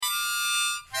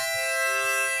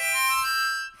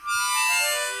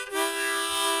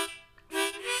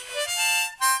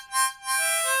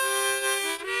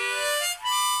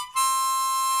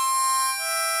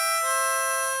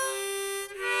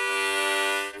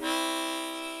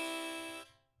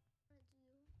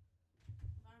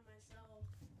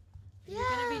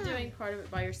part of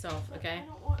it by yourself, okay? I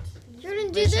don't want to. You're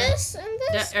gonna do this and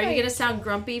this? Are you going to sound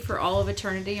grumpy for all of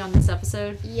eternity on this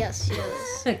episode? Yes,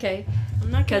 yes. Okay.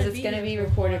 I'm not Because it's going to be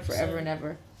recorded forever and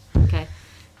ever. Okay.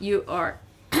 You are.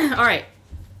 All right.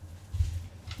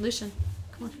 Lucian,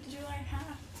 come on. Do I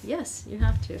have? Yes, you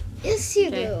have to. Yes, you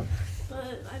Okay. do.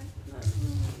 But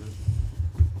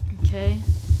Okay.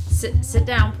 Sit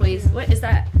down, please. What is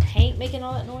that? Hank making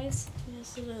all that noise?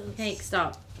 yes, it is. Hank,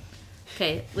 stop.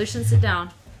 Okay, Lucian, sit down.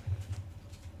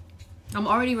 I'm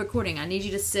already recording. I need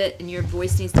you to sit, and your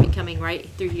voice needs to be coming right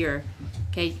through here.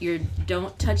 Okay,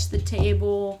 don't touch the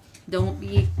table. Don't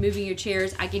be moving your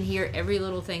chairs. I can hear every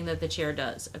little thing that the chair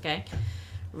does. Okay,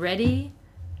 ready,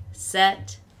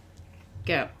 set,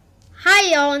 go.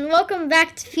 Hi, y'all, and welcome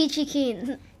back to Peachy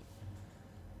Keen.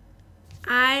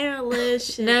 I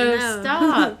listen. No,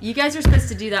 stop. You guys are supposed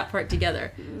to do that part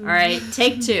together. All right,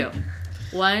 take 2.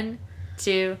 1,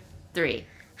 2, 3.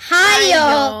 Hi,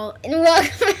 y'all, and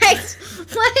welcome back to...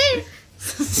 What?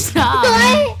 Stop.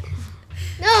 What?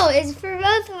 No, it's for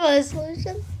both of us,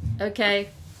 Lucian. Okay,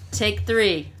 take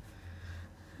 3.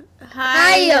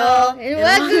 Hi, y'all, and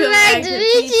welcome back to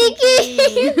Peachy Keen.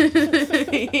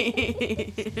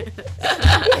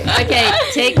 Okay,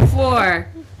 take 4.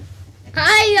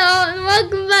 Hi, y'all, and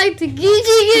welcome back to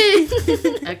Peachy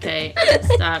Keen. Okay,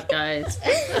 stop, guys.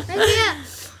 Yeah.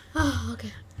 Oh,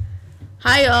 okay.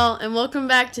 Hi, y'all, and welcome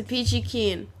back to Peachy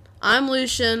Keen. I'm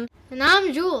Lucian, And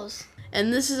I'm Jules.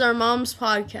 and this is our mom's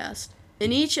podcast.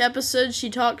 In each episode, she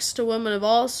talks to women of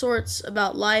all sorts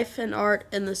about life and art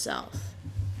in the South.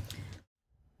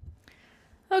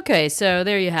 Okay, so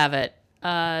there you have it.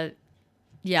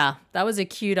 Yeah, that was a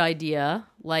cute idea.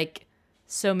 Like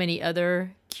so many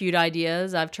other cute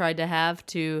ideas I've tried to have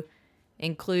to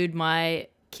include my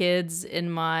kids in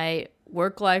my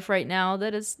work life right now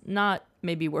that has not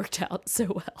maybe worked out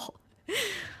so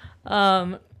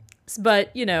well.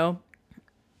 But, you know,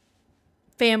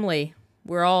 family.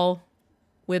 We're all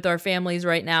with our families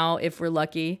right now if we're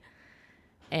lucky.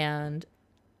 And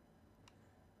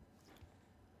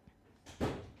oh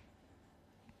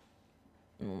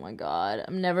my God,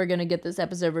 I'm never going to get this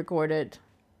episode recorded.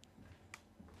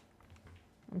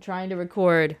 I'm trying to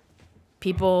record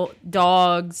people,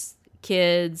 dogs,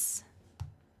 kids.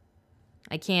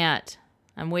 I can't.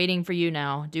 I'm waiting for you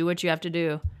now. Do what you have to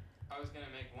do. I was gonna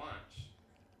make lunch.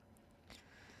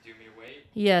 Do me wait?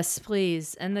 Yes,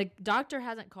 please. And the doctor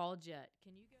hasn't called yet.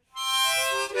 Can you go?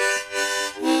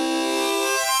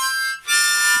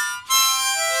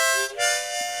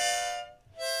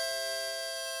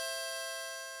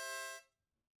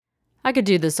 I could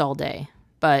do this all day,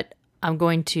 but I'm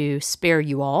going to spare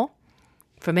you all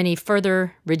from any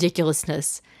further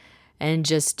ridiculousness and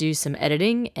just do some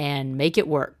editing and make it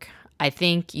work. I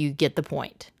think you get the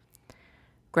point.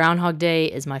 Groundhog Day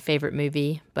is my favorite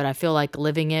movie, but I feel like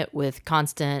living it with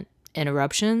constant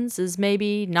interruptions is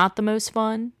maybe not the most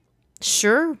fun.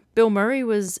 Sure, Bill Murray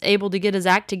was able to get his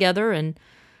act together and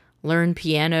learn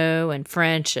piano and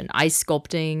French and ice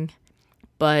sculpting,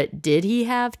 but did he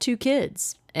have 2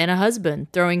 kids and a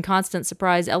husband throwing constant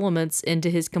surprise elements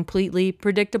into his completely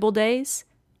predictable days?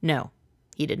 No,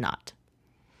 he did not.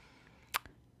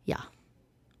 Yeah.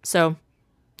 So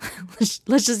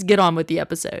let's just get on with the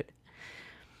episode.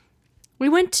 We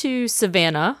went to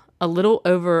Savannah a little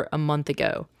over a month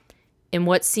ago, in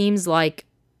what seems like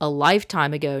a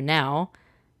lifetime ago now,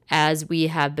 as we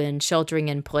have been sheltering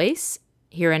in place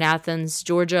here in Athens,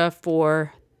 Georgia,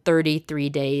 for 33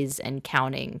 days and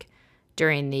counting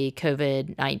during the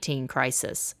COVID-19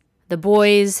 crisis. The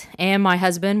boys and my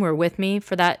husband were with me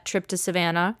for that trip to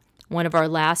Savannah, one of our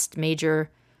last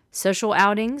major social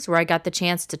outings where I got the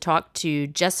chance to talk to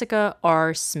Jessica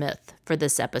R. Smith for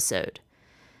this episode.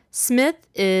 Smith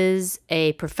is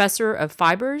a professor of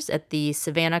fibers at the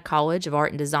Savannah College of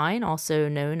Art and Design, also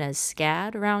known as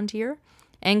SCAD around here,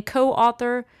 and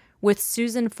co-author with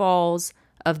Susan Falls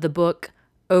of the book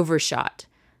Overshot,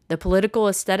 The Political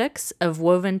Aesthetics of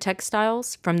Woven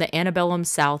Textiles from the Antebellum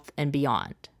South and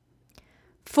Beyond.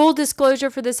 Full disclosure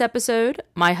for this episode,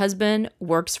 my husband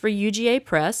works for UGA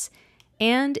Press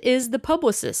and is the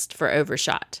publicist for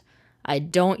Overshot. I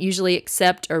don't usually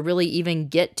accept or really even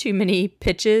get too many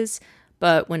pitches,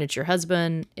 but when it's your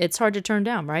husband, it's hard to turn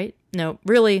down, right? No,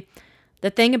 really,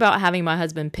 the thing about having my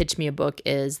husband pitch me a book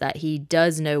is that he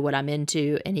does know what I'm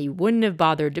into, and he wouldn't have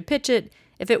bothered to pitch it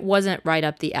if it wasn't right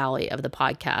up the alley of the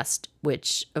podcast,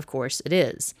 which, of course, it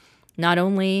is. Not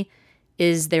only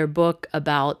is their book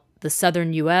about the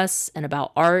Southern U.S. and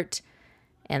about art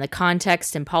and the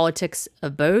context and politics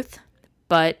of both,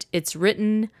 but it's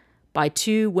written by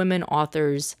 2 women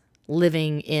authors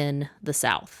living in the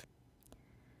South.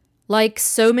 Like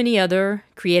so many other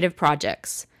creative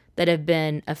projects that have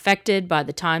been affected by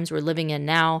the times we're living in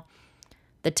now,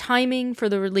 the timing for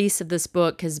the release of this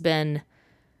book has been,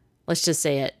 let's just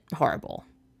say it, horrible.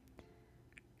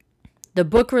 The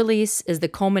book release is the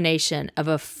culmination of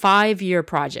a 5-year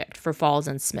project for Falls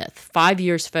and Smith. 5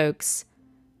 years, folks.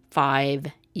 5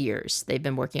 years they've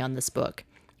been working on this book.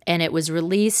 And it was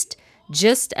released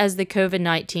just as the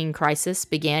COVID-19 crisis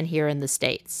began here in the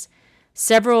States.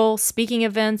 Several speaking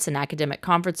events and academic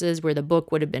conferences where the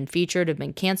book would have been featured have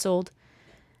been canceled.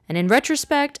 And in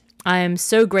retrospect, I am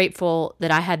so grateful that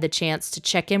I had the chance to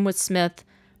check in with Smith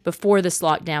before this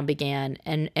lockdown began,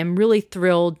 and am really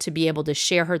thrilled to be able to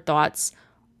share her thoughts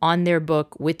on their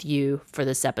book with you for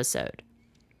this episode.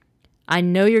 I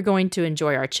know you're going to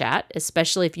enjoy our chat,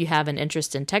 especially if you have an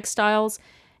interest in textiles,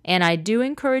 and I do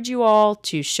encourage you all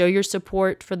to show your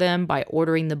support for them by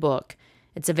ordering the book.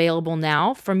 It's available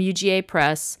now from UGA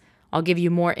Press. I'll give you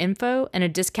more info and a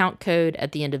discount code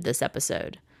at the end of this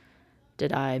episode.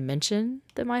 Did I mention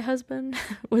that my husband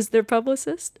was their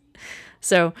publicist?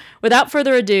 So, without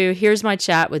further ado, here's my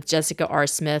chat with Jessica R.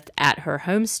 Smith at her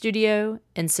home studio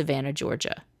in Savannah,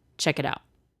 Georgia. Check it out.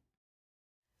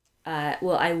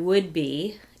 Well, I would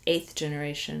be 8th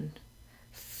generation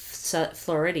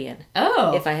Floridian.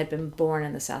 Oh. If I had been born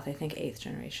in the South, I think 8th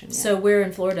generation. Yeah. So where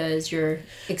in Florida is your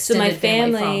extended so my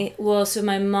family from? Well, so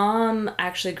my mom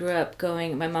actually grew up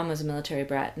my mom was a military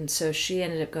brat, and so she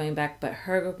ended up going back, but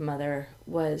her grandmother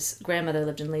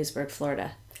lived in Leesburg,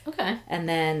 Florida. Okay. And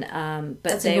then,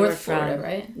 but That's they in North were from Florida,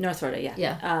 right? North Florida, yeah.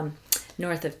 Yeah.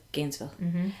 North of Gainesville.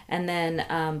 Mm-hmm. And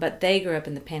then, but they grew up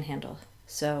in the Panhandle.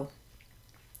 So,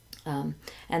 and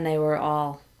they were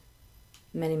all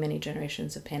many, many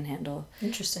generations of Panhandle.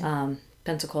 Interesting.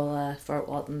 Pensacola, Fort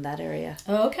Walton, that area.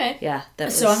 Oh, okay. Yeah.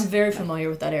 So I'm very familiar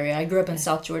with that area. I grew up in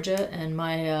South Georgia, and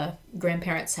my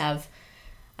grandparents have,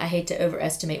 I hate to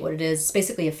overestimate what it is, it's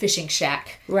basically a fishing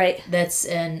shack. Right. That's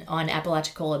on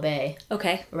Apalachicola Bay.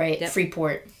 Okay. Right. Yep.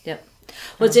 Freeport. Yep.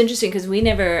 Well, it's interesting because we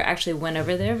never actually went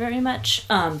over there very much,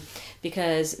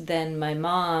 because then my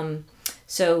mom,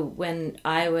 so when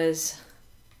I was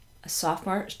a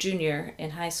junior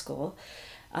in high school,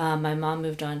 my mom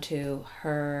moved on to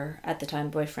her, at the time,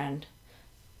 boyfriend,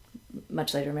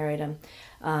 much later married him,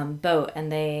 boat,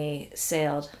 and they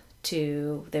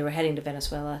were heading to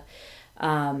Venezuela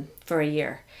for a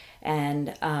year.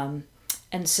 And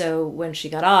so when she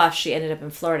got off, she ended up in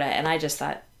Florida, and I just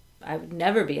thought, I would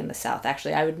never be in the South.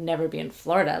 Actually, I would never be in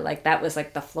Florida. Like, that was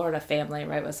like the Florida family,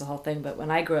 right, was the whole thing. But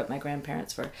when I grew up, my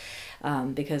grandparents were,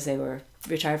 because they were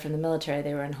retired from the military,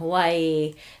 they were in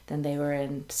Hawaii, then they were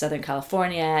in Southern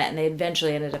California, and they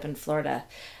eventually ended up in Florida.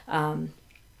 So,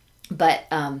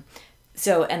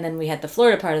 and then we had the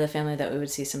Florida part of the family that we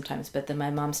would see sometimes. But then my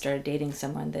mom started dating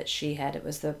someone that she had. It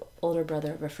was the older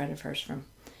brother of a friend of hers from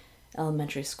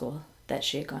elementary school that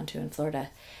she had gone to in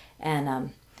Florida.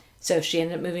 And so she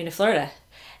ended up moving to Florida.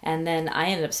 And then I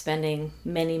ended up spending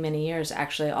many, many years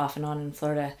actually off and on in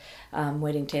Florida,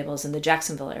 waiting tables in the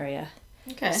Jacksonville area.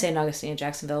 Okay. St. Augustine and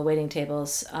Jacksonville, waiting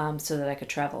tables so that I could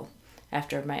travel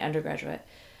after my undergraduate.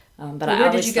 But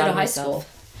where did you go to high school?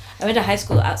 I went to high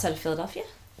school outside of Philadelphia.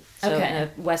 So Okay. in a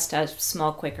West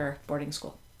small Quaker boarding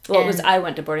school. Well, I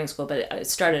went to boarding school, but it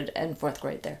started in 4th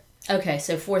grade there. Okay,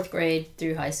 so 4th grade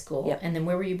through high school. Yep. And then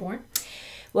where were you born?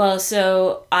 Well,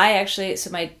 so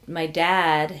my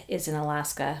dad is in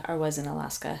Alaska, or was in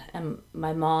Alaska, and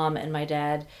my mom and my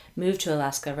dad moved to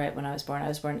Alaska right when I was born. I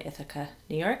was born in Ithaca,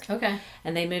 New York. Okay.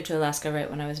 And they moved to Alaska right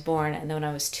when I was born, and then when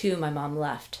I was 2, my mom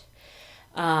left.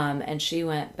 And she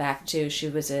went back she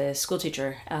was a school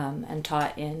teacher, and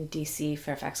taught in D.C.,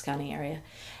 Fairfax County area,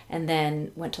 and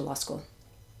then went to law school.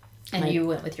 And you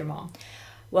went with your mom?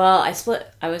 Well, I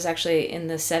split. I was actually in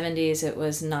the 70s. It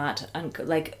was not,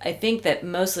 I think that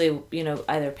mostly,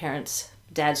 either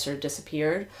dad sort of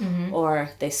disappeared, Mm-hmm.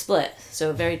 or they split.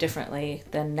 So very differently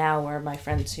than now, where my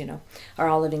friends, are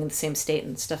all living in the same state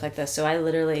and stuff like this.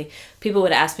 So people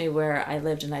would ask me where I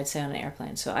lived, and I'd say on an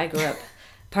airplane. So I grew up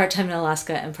part-time in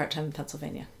Alaska and part-time in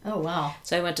Pennsylvania. Oh, wow.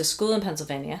 So I went to school in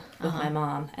Pennsylvania with my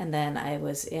mom, and then I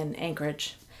was in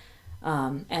Anchorage,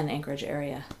 and Anchorage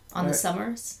area. On the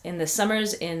summers? In the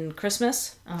summers, in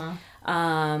Christmas. Uh-huh.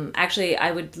 Actually,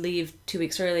 I would leave 2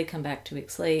 weeks early, come back 2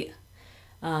 weeks late.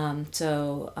 And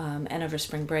over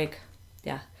spring break.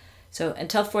 Yeah. So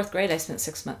until 4th grade, I spent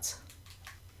 6 months.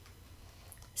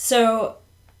 So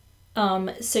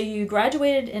you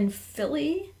graduated in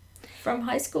Philly from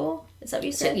high school? Is that what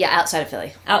you said? Yeah, outside of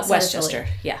Philly. Outside of Westchester,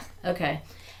 Philly. yeah. Okay.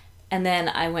 And then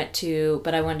I wanted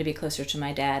to be closer to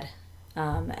my dad,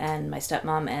 and my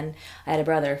stepmom, and I had a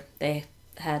brother. They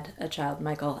had a child,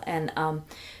 Michael, and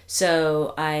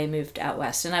so I moved out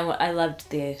west, and I loved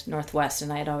the Northwest,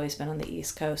 and I had always been on the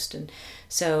East Coast, and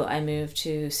so I moved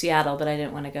to Seattle, but I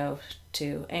didn't want to go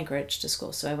to Anchorage to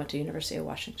school, so I went to University of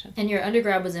Washington. And your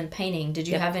undergrad was in painting. Did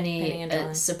you Yep, have painting any and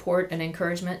drawing. support and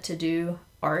encouragement to do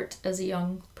art as a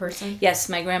young person? Yes,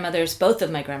 both of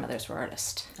my grandmothers were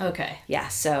artists. Okay. Yeah,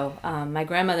 so my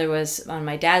grandmother was, on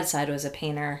my dad's side, was a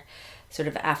painter, sort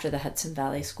of after the Hudson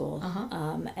Valley School.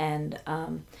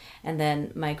 And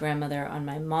then my grandmother on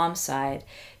my mom's side,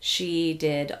 she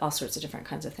did all sorts of different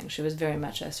kinds of things. She was very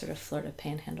much a sort of Florida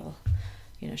Panhandle.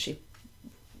 She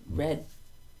read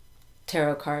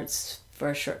tarot cards for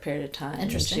a short period of time.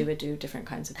 Interesting. And she would do different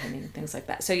kinds of painting and things like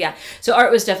that. So yeah, so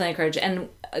art was definitely encouraged. And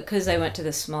because I went to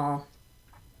this small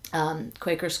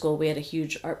Quaker school, we had a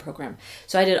huge art program.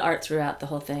 So I did art throughout the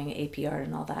whole thing, AP art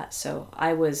and all that. So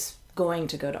I was going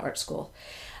to go to art school.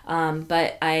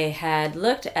 But I had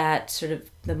looked at sort of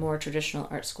the more traditional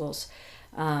art schools,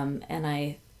 and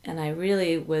I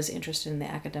really was interested in the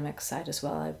academic side as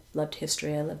well. I loved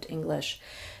history, I loved English.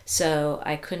 So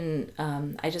I couldn't,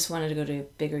 I just wanted to go to a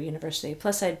bigger university.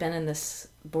 Plus I'd been in this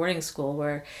boarding school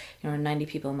where, 90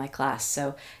 people in my class.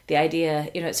 So the idea,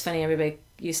 it's funny, everybody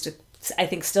used to, I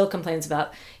think still complains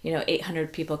about,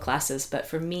 800 people classes. But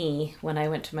for me, when I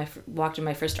walked in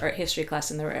my first art history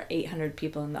class and there were 800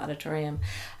 people in the auditorium,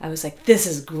 I was like, this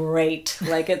is great.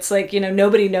 Like, it's like,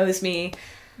 nobody knows me.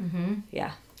 Mm-hmm.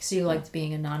 Yeah. So you liked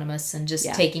being anonymous and just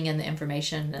Yeah. taking in the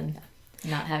information and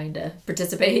not having to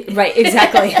participate. Right,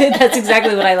 exactly. That's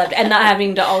exactly what I loved. And not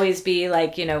having to always be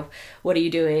like, what are you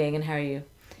doing and how are you?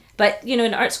 But,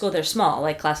 in art school, they're small.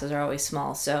 Like, classes are always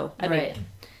small. So, I Right. mean,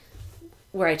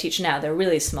 where I teach now, they're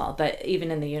really small. But even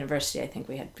in the university, I think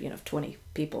we had, 20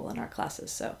 people in our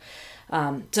classes. So,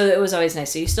 so it was always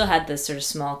nice. So you still had this sort of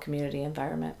small community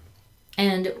environment.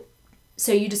 And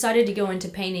so you decided to go into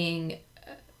painting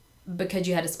because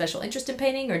you had a special interest in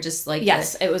painting, or just like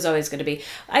Yes, it was always going to be.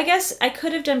 I guess I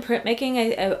could have done printmaking.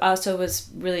 I also was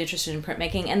really interested in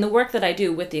printmaking, and the work that I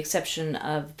do, with the exception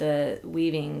of the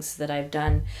weavings that I've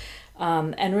done,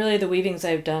 and really the weavings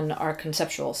I've done are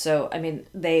conceptual. So I mean,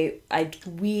 I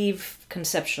weave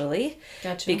conceptually.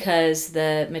 Gotcha. Because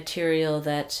the material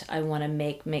that I want to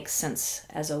make makes sense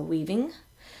as a weaving.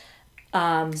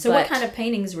 So what kind of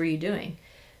paintings were you doing?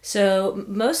 So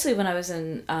mostly when I was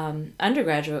in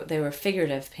undergraduate, they were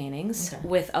figurative paintings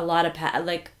with a lot of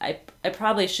I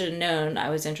probably should have known I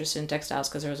was interested in textiles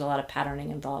because there was a lot of patterning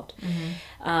involved.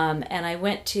 Mm-hmm. And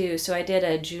I did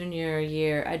a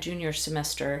junior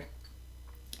semester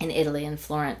in Italy, in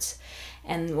Florence.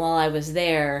 And while I was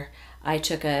there, I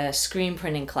took a screen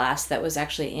printing class that was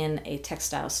actually in a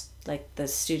textiles, like the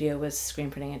studio was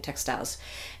screen printing in textiles.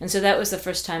 And so that was the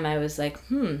first time I was like,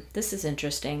 this is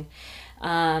interesting.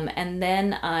 And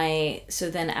then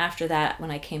after that,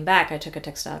 when I came back, I took a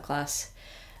textile class,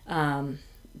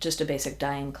 just a basic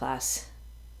dyeing class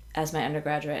as my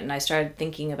undergraduate. And I started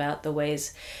thinking about the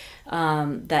ways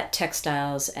that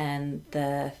textiles and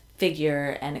the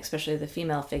figure, and especially the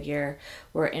female figure,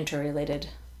 were interrelated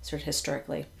sort of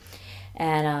historically.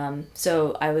 And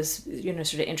so I was,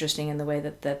 sort of interested in the way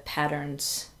that the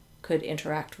patterns could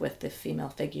interact with the female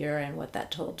figure and what that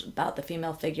told about the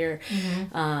female figure.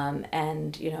 Mm-hmm.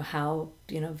 And how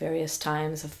various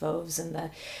times of Fauves and the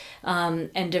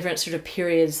and different sort of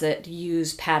periods that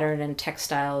use pattern and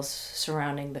textiles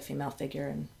surrounding the female figure.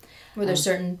 And Were there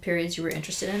certain periods you were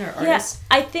interested in, or artists?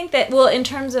 yeah, I think that, well, in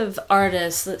terms of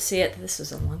artists, let's see it, this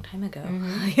was a long time ago.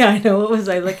 Mm-hmm. Yeah, I know, what was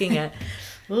I looking at?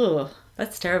 Ooh,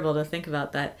 that's terrible to think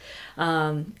about that.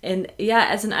 And yeah,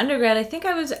 as an undergrad, I think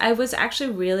I was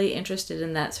actually really interested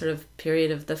in that sort of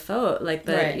period of the Fauve, like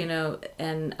the, Right.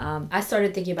 and I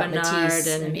started thinking about Bernard Matisse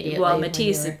and, immediately. well, when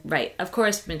Matisse, you were- right, of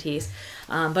course, Matisse,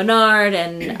 Bernard,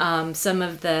 and some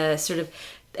of the sort of,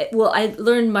 well, I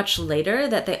learned much later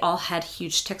that they all had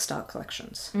huge textile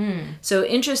collections. So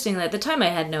interestingly, at the time I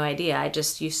had no idea.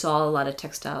 You saw a lot of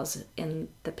textiles in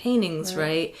the paintings,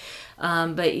 right?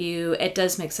 But it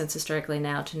does make sense historically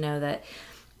now to know that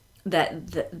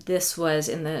this was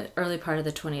in the early part of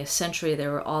the 20th century.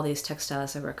 There were all these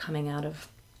textiles that were coming out of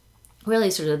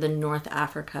really sort of the North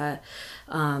Africa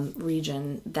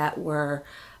region that were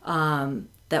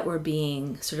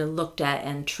being sort of looked at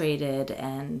and traded,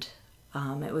 and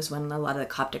it was when a lot of the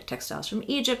Coptic textiles from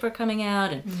Egypt were coming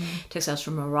out, and textiles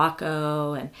from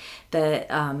Morocco, and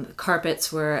the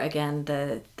carpets were, again,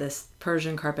 the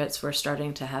Persian carpets were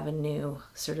starting to have a new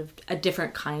sort of a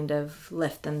different kind of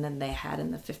lift than they had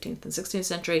in the 15th and 16th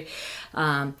century.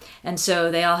 And so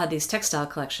they all had these textile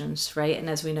collections, right? And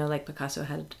as we know, like Picasso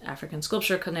had African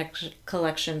sculpture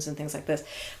collections and things like this.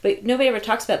 But nobody ever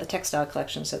talks about the textile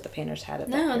collections that the painters had at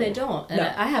that No, period. they don't. And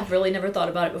I have really never thought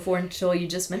about it before until you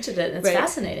just mentioned it. And it's Right.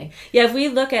 fascinating. Yeah, if we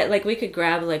look at, like, we could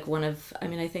grab, like, one of, I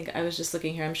mean, I think I was just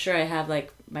looking here. I'm sure I have,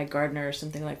 like, my Gardner or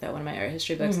something like that, one of my art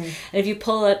history books. And if you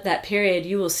pull up that period,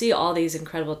 you will see all these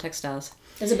incredible textiles.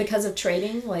 Is it because of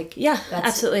trading? Like, Yeah,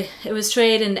 absolutely. It was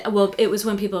trade, and, well, it was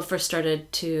when people first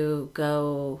started to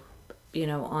go, you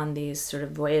know, on these sort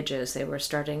of voyages. They were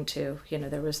starting to, you know,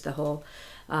 there was the whole,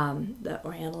 the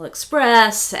Oriental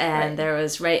Express, and there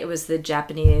was, it was the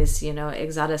Japanese, you know,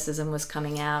 exoticism was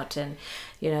coming out, and,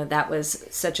 you know, that was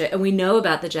such a, and we know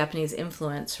about the Japanese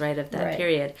influence, right, of that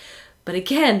period. But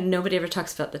again, nobody ever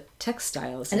talks about the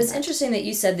textiles. And it's interesting that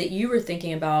you said that you were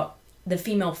thinking about the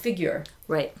female figure.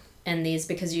 Right. And these,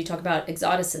 because you talk about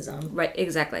exoticism. Right,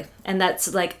 exactly. And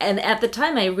that's like, and at the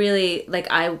time I really, like,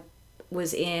 I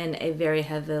was in a very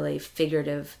heavily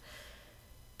figurative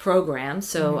program.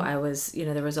 So I was, you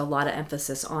know, there was a lot of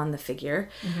emphasis on the figure.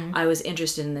 I was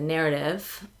interested in the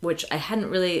narrative, which I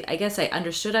hadn't really, I guess I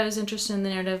understood I was interested in the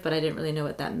narrative, but I didn't really know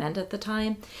what that meant at the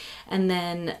time. And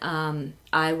then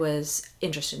I was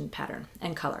interested in pattern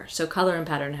and color. So color and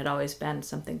pattern had always been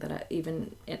something that I,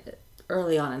 even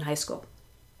early on in high school.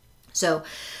 So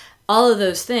all of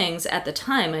those things at the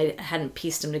time, I hadn't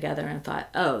pieced them together and thought,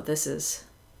 oh, this is,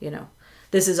 you know,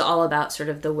 this is all about sort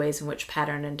of the ways in which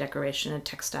pattern and decoration and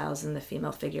textiles and the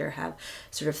female figure have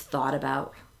sort of thought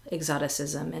about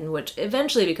exoticism, and which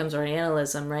eventually becomes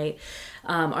Orientalism, right?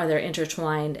 Are they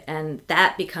intertwined? And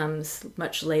that becomes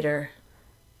much later,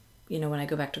 you know, when I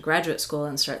go back to graduate school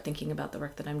and start thinking about the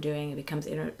work that I'm doing, it becomes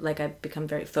like I've become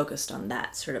very focused on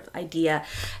that sort of idea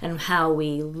and how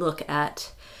we look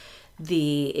at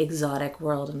the exotic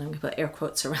world, and I'm going to put air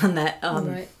quotes around that,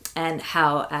 and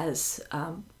how as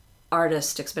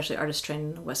artists, especially artists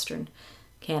trained in the Western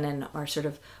canon, are sort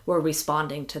of, were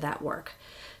responding to that work.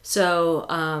 So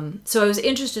so I was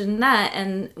interested in that,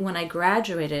 and when I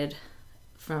graduated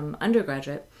from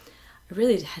undergraduate, I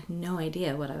really had no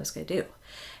idea what I was going to do.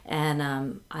 And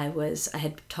I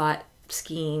had taught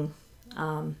skiing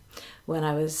when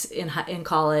I was in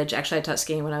college. Actually, I taught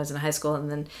skiing when I was in high school,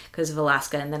 and then because of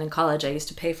Alaska, and then in college I used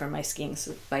to pay for my skiing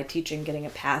by teaching, getting a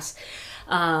pass.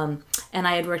 And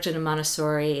I had worked in a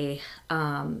Montessori,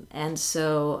 and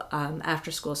so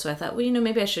after school, so I thought, well, you know,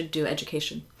 maybe I should do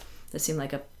education. That seemed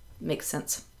like makes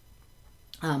sense.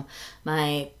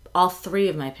 All three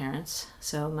of my parents,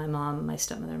 so my mom, my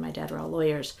stepmother, and my dad, were all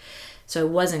lawyers. So I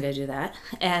wasn't going to do that.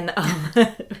 And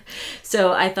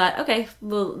so I thought, okay,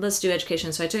 well, let's do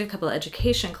education. So I took a couple of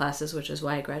education classes, which is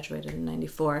why I graduated in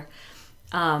 94.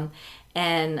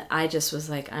 And I just was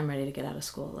like, I'm ready to get out of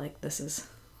school. Like,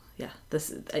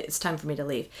 it's time for me to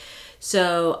leave.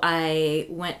 So I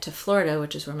went to Florida,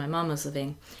 which is where my mom was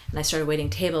living, and I started waiting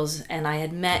tables. And I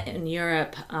had met in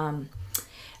Europe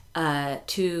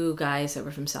two guys that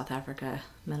were from South Africa.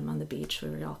 Met them on the beach. We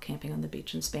were all camping on the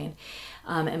beach in Spain.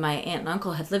 And my aunt and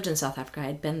uncle had lived in South Africa. I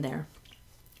had been there.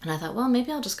 And I thought, well,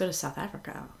 maybe I'll just go to South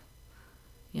Africa.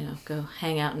 You know, go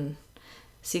hang out and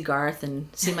see Garth and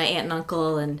see my aunt and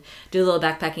uncle and do a little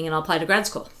backpacking, and I'll apply to grad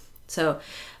school. So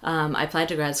I applied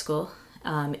to grad school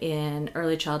in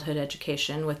early childhood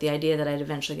education with the idea that I'd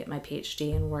eventually get my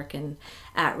PhD and work in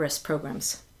at-risk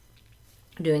programs,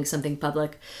 doing something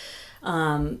public,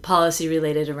 policy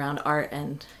related around art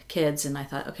and kids. And I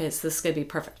thought, okay, so this is going to be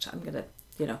perfect. I'm going to,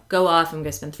 you know, go off. I'm going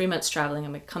to spend 3 months traveling.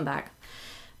 I'm going to come back.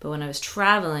 But when I was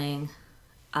traveling,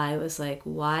 I was like,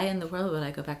 why in the world would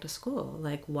I go back to school?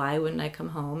 Like, why wouldn't I come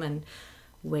home and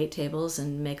wait tables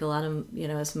and make a lot of, you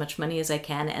know, as much money as I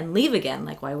can and leave again?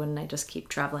 Like, why wouldn't I just keep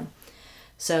traveling?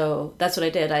 So that's what I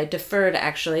did. I deferred,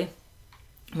 actually,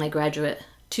 my graduate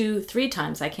 2-3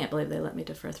 times. I can't believe they let me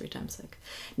defer 3 times. Like,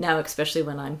 now, especially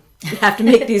when I have to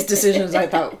make these decisions, I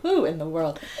thought, who in the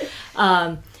world?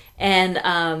 And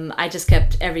I just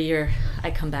kept, every year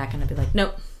I'd come back and I'd be like,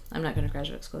 nope, I'm not going to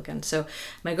graduate school again. So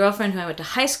my girlfriend, who I went to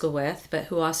high school with, but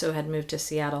who also had moved to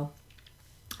Seattle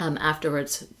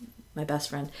afterwards, my best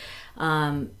friend,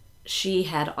 she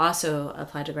had also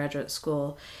applied to graduate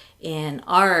school in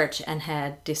art and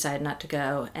had decided not to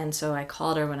go. And so I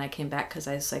called her when I came back, because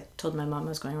I was like, told my mom I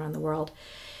was going around the world.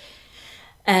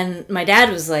 And my dad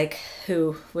was like,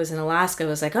 who was in Alaska,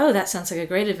 was like, oh, that sounds like a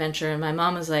great adventure. And my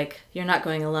mom was like, you're not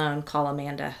going alone, call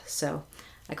Amanda. So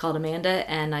I called Amanda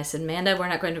and I said, Amanda, we're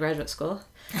not going to graduate school.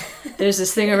 There's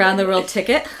this thing around the world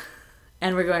ticket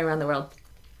and we're going around the world.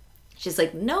 She's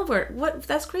like, no,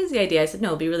 that's a crazy idea. I said, no,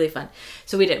 it'll be really fun.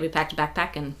 So we did. We packed a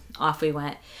backpack and off we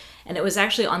went. And it was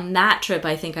actually on that trip,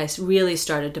 I think I really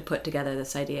started to put together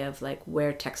this idea of like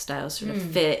where textiles sort of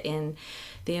fit in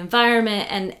the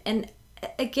environment. And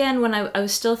again, when I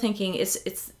was still thinking,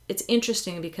 it's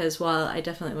interesting because while I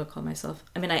definitely would call myself,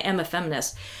 I mean, I am a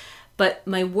feminist, but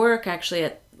my work actually,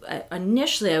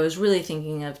 initially I was really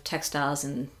thinking of textiles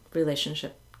in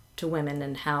relationship to women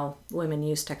and how women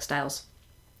use textiles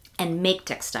and make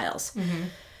textiles.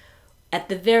 At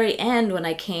the very end, when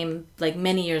I came, like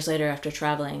many years later after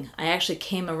traveling, I actually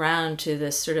came around to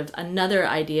this sort of another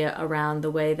idea around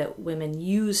the way that women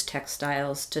use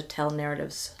textiles to tell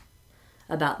narratives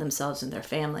about themselves and their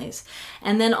families.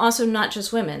 And then also not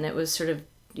just women, it was sort of,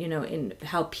 in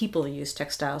how people use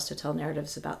textiles to tell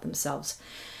narratives about themselves,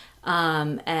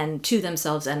 and to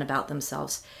themselves and about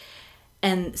themselves.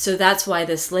 And so that's why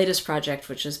this latest project,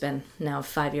 which has been now a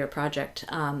 5-year project,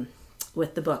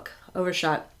 with the book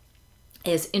Overshot,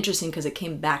 is interesting because it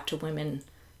came back to women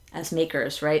as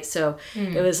makers, right? So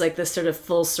it was like this sort of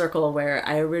full circle where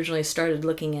I originally started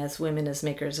looking as women as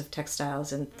makers of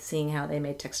textiles and seeing how they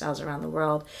made textiles around the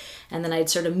world. And then I'd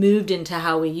sort of moved into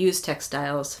how we use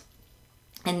textiles.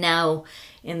 And now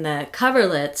in the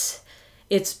coverlets,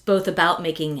 it's both about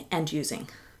making and using.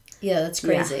 Yeah, that's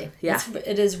crazy. Yeah.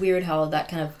 It is weird how that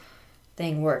kind of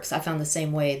thing works. I found the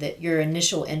same way, that your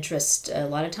initial interest a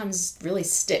lot of times really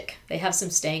stick. They have some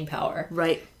staying power.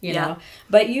 Right. You know.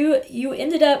 But you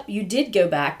ended up, you did go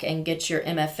back and get your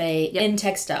MFA in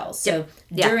textiles. So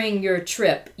during your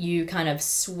trip, you kind of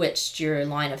switched your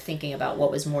line of thinking about what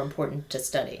was more important to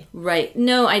study. Right.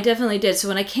 No, I definitely did. So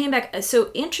when I came back, so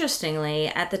interestingly,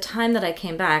 at the time that I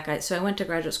came back, I went to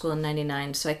graduate school in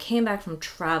 99. So I came back from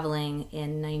traveling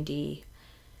in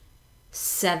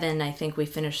 97. I think we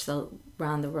finished the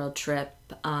round the world trip.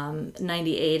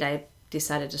 98, I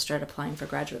decided to start applying for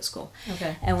graduate school.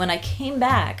 Okay. And when I came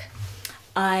back,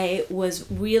 I was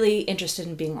really interested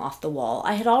in being off the wall.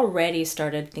 I had already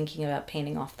started thinking about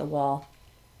painting off the wall.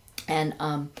 And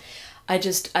I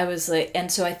was like,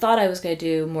 and so I thought I was going to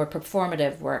do more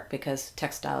performative work because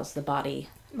textiles, the body,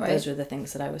 those were the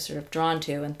things that I was sort of drawn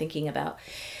to and thinking about.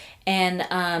 And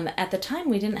at the time,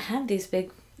 we didn't have these big,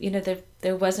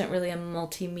 there wasn't really a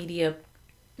multimedia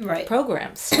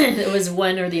programs. It was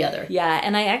one or the other. Yeah,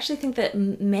 and I actually think that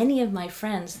many of my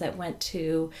friends that went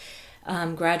to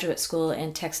graduate school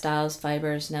in textiles,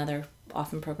 fibers, now they're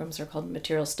often programs are called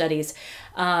material studies,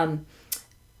 might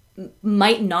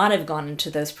not have gone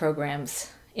into those programs,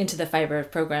 into the fiber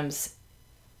programs,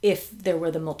 if there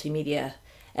were the multimedia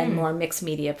and more mixed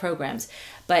media programs.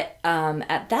 But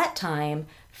at that time,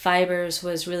 fibers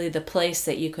was really the place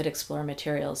that you could explore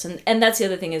materials. And that's the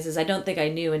other thing is I don't think I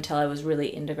knew until I was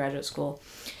really into graduate school.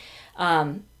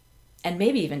 And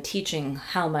maybe even teaching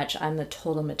how much I'm the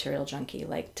total material junkie.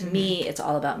 Like to me, it's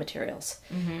all about materials.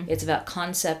 It's about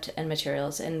concept and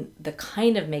materials and the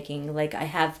kind of making, like I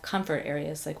have comfort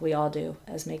areas like we all do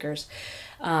as makers,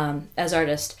 as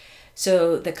artists.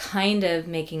 So the kind of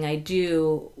making I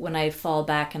do when I fall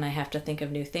back and I have to think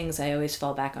of new things, I always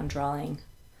fall back on drawing.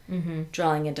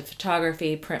 Drawing into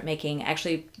photography, printmaking,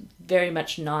 actually very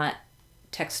much not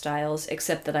textiles,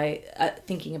 except that I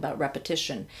thinking about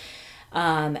repetition.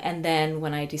 And then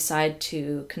when I decide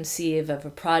to conceive of a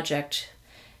project,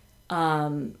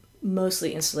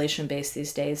 mostly installation based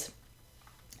these days,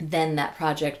 then that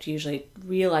project usually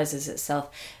realizes itself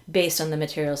based on the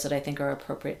materials that I think are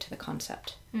appropriate to the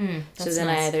concept. So then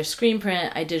nice. I either screen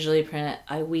print, I digitally print,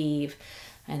 I weave,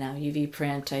 I now UV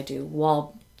print, I do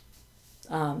wall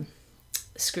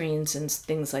screens and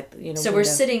things like So we're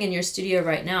sitting in your studio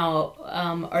right now.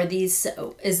 What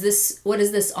is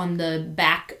this on the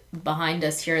back behind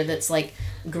us here that's like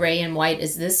gray and white?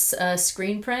 Is this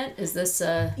screen print? Is this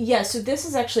Yeah, so this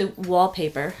is actually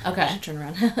wallpaper. Okay. I should turn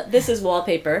around. This is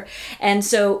wallpaper. And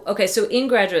so in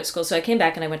graduate school, so I came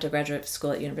back and I went to graduate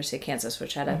school at University of Kansas,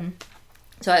 which had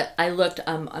so I looked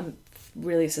I'm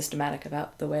really systematic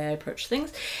about the way I approach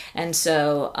things. And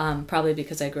so probably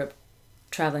because I grew up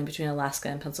traveling between Alaska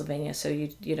and Pennsylvania, so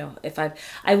if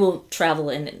I will travel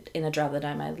in a drop of the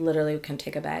dime. I literally can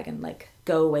take a bag and like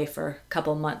go away for a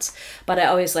couple months, but I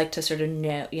always like to sort of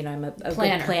know, I'm a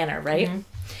good planner, right?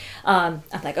 I'm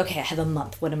like, okay, I have a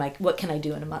month. What can I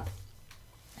do in a month?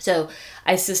 So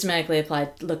I systematically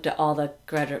looked at all the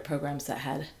graduate programs that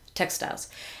had textiles,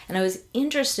 and I was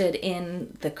interested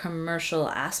in the commercial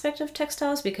aspect of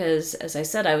textiles because, as I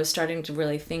said, I was starting to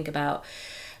really think about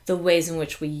the ways in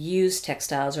which we use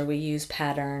textiles or we use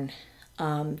pattern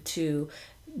to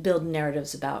build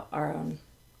narratives about our own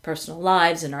personal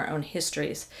lives and our own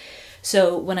histories.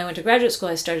 So when I went to graduate school,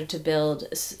 I started to build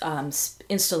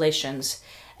installations,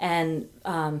 and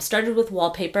started with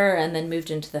wallpaper and then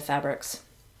moved into the fabrics.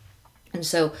 And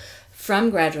so from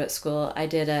graduate school, I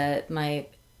did my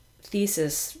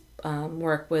thesis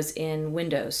work was in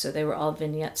windows. So they were all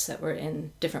vignettes that were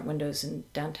in different windows in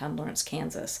downtown Lawrence,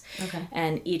 Kansas. Okay.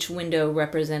 And each window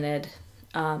represented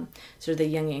sort of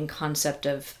the Jungian concept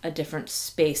of a different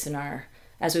space in our,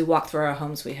 as we walk through our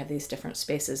homes, we have these different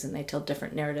spaces and they tell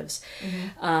different narratives.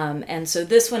 And so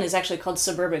this one is actually called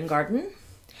Suburban Garden,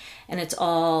 and it's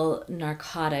all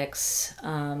narcotics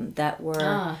that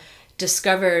were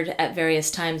discovered at various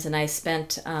times. And I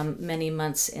spent many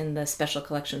months in the Special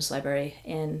Collections Library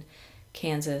in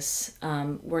Kansas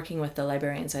working with the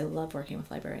librarians. I love working with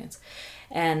librarians.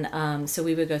 And so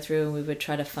we would go through and we would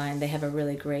try to find, they have a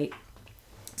really great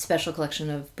special collection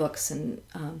of books and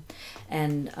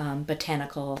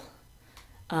botanical,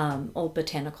 old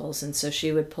botanicals. And so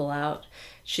she would pull out,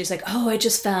 she's like, oh, I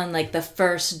just found like the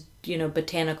first,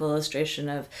 botanical illustration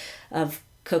of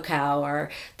cacao, or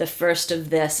the first of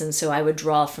this. And so I would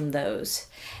draw from those.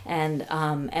 And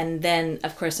then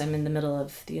of course I'm in the middle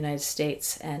of the United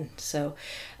States. And so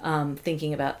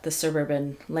thinking about the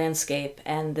suburban landscape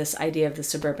and this idea of the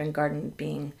suburban garden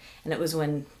being, and it was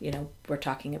when, we're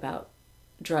talking about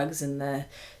drugs in the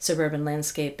suburban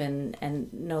landscape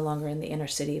and no longer in the inner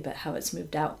city, but how it's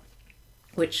moved out,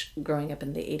 which growing up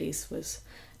in the 80s was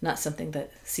not something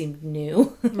that seemed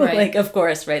new. Right. Like, of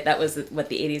course, right, that was what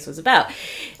the 80s was about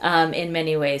in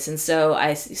many ways. And so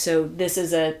this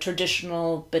is a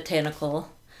traditional botanical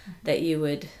that you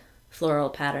would, floral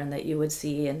pattern that you would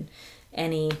see in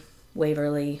any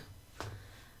Waverly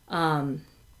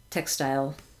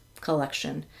textile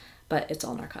collection, but it's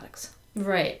all narcotics.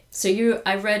 Right. So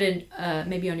I read in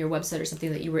maybe on your website or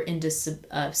something that you were into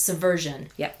subversion.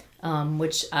 Yep.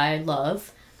 Which I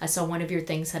love. I saw one of your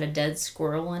things had a dead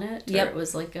squirrel in it. Yep. It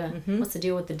was like what's the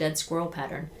deal with the dead squirrel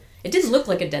pattern? It didn't look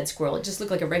like a dead squirrel. It just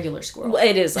looked like a regular squirrel. Well,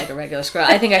 it is like a regular squirrel.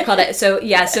 I think I called it. So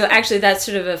yeah. So actually, that's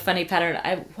sort of a funny pattern.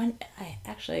 I'm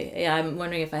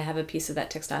wondering if I have a piece of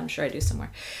that textile. I'm sure I do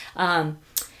somewhere.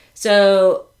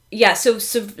 So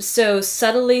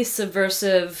subtly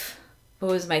subversive.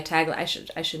 What was my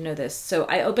tagline? I should know this. So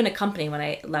I opened a company when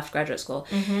I left graduate school.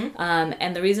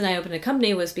 And the reason I opened a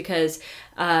company was because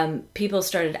people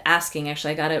started asking.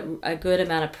 Actually, I got a good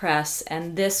amount of press,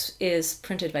 and this is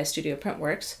printed by Studio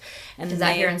Printworks. And Is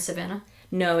that here in Savannah?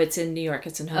 No, it's in New York.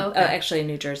 It's in actually in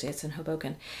New Jersey. It's in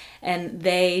Hoboken. And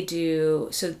they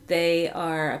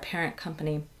are a parent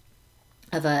company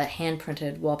of a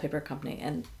hand-printed wallpaper company,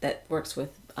 and that works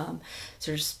with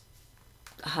sort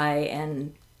of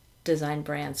high-end design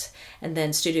brands. And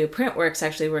then Studio Printworks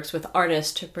actually works with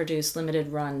artists to produce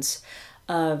limited runs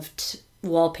of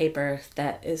wallpaper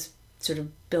that is sort of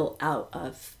built out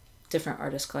of different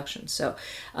artist collections. So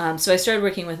I started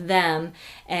working with them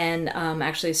and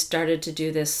actually started to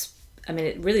do this. I mean,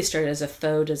 it really started as a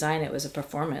faux design. It was a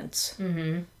performance.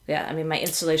 Yeah, I mean, my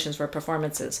installations were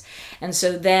performances. And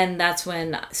so then that's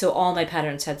when, all my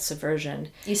patterns had subversion.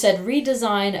 You said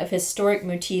redesign of historic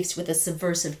motifs with a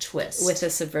subversive twist. With a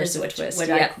subversive twist.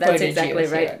 Yeah, that's exactly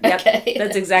right. Yep, okay.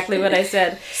 That's exactly what I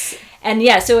said. And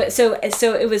yeah, so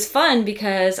it was fun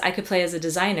because I could play as a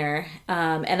designer,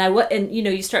 and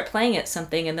you start playing at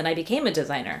something, and then I became a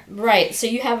designer. Right. So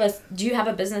do you have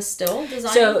a business still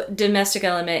designing? So Domestic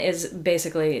Element is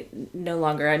basically no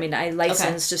longer. I mean, I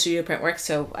licensed to Studio Printworks,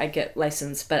 so I get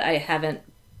licensed, but I haven't.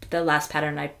 The last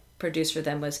pattern I produced for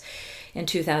them was in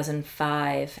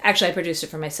 2005. Actually, I produced it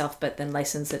for myself, but then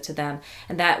licensed it to them,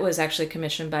 and that was actually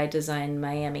commissioned by Design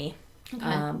Miami. Okay.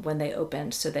 When they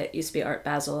opened. So that used to be Art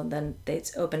Basel, and then they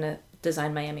opened a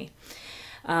Design Miami.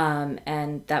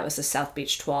 And that was the South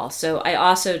Beach Toile. So I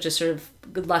also just sort of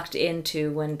lucked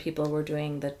into when people were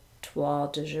doing the Toile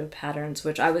de Jeu patterns,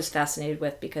 which I was fascinated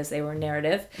with because they were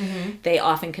narrative. They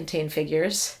often contained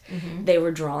figures. They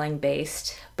were drawing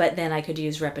based, but then I could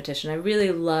use repetition. I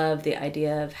really love the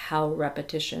idea of how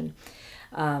repetition,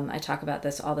 I talk about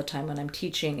this all the time when I'm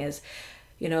teaching, is,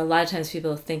 a lot of times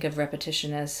people think of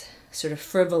repetition as sort of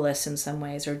frivolous in some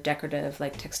ways or decorative,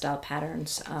 like textile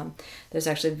patterns. There's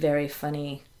actually very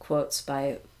funny quotes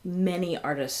by many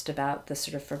artists about the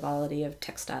sort of frivolity of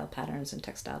textile patterns and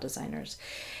textile designers,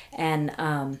 and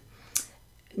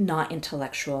not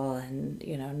intellectual and,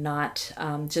 not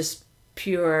just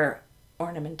pure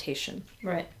ornamentation.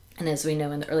 Right. And as we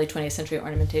know, in the early 20th century,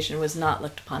 ornamentation was not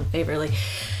looked upon favorably.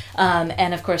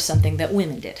 And of course, something that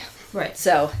women did. Right.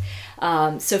 So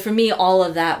So for me, all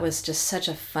of that was just such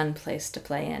a fun place to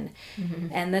play in.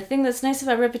 And the thing that's nice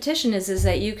about repetition is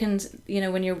that you can,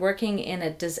 when you're working in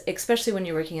especially when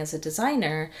you're working as a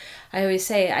designer, I always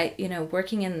say,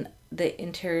 working in the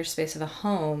interior space of a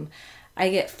home, I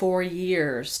get 4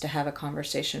 years to have a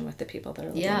conversation with the people that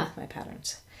are living with my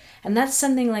patterns. And that's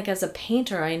something like as a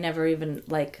painter, I never even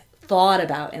thought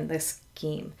about in this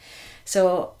scheme.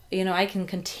 So, I can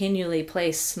continually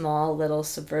place small little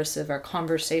subversive or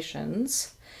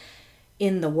conversations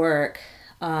in the work.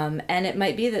 And it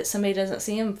might be that somebody doesn't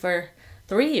see them for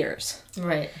 3 years.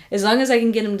 Right. As long as I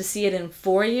can get them to see it in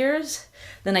 4 years,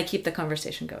 then I keep the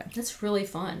conversation going. That's really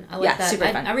fun. I like that.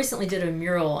 Super fun. I recently did a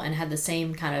mural and had the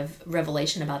same kind of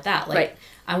revelation about that. Right.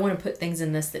 I want to put things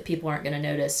in this that people aren't going to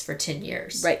notice for 10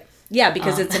 years. Right. Yeah,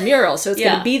 because it's a mural, so it's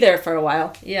going to be there for a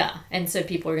while. Yeah, and so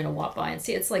people are going to walk by and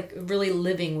see. It's like really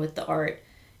living with the art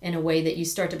in a way that you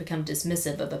start to become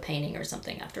dismissive of a painting or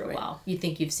something after a while. You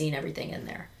think you've seen everything in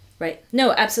there. Right.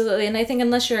 No, absolutely. And I think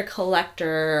unless you're a collector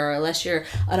or unless you're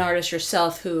an artist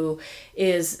yourself who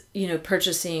is,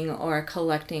 purchasing or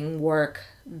collecting work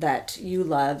that you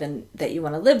love and that you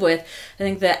want to live with, I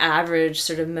think the average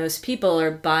sort of most people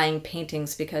are buying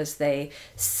paintings because they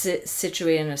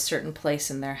situate in a certain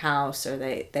place in their house, or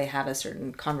they have a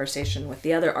certain conversation with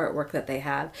the other artwork that they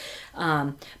have.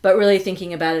 But really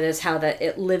thinking about it as how that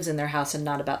it lives in their house and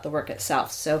not about the work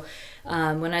itself. So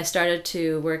when I started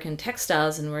to work in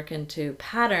textiles and work into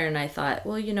pattern, I thought,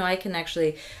 well, I can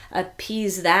actually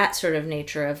appease that sort of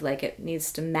nature of it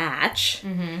needs to match.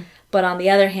 Mm-hmm. But on the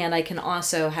other hand, I can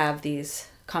also have these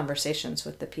conversations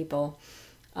with the people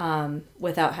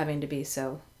without having to be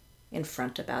so in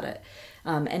front about it.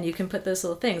 And you can put those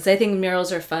little things. I think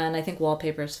murals are fun. I think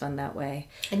wallpaper is fun that way.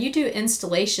 And you do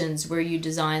installations where you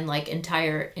design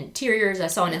entire interiors. I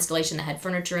saw an installation that had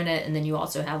furniture in it, and then you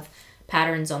also have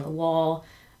patterns on the wall.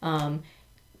 I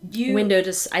do window,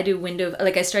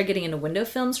 I started getting into window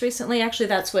films recently. Actually,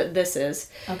 that's what this is.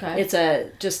 Okay.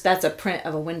 That's a print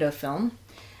of a window film.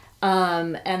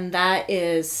 And that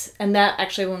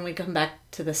actually, when we come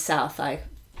back to the South, I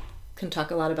can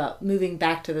talk a lot about moving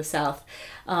back to the South.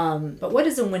 But what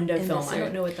is a window film? I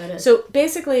don't know what that is. So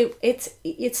basically,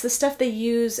 it's the stuff they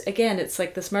use. Again, it's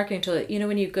like this marketing tool.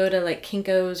 When you go to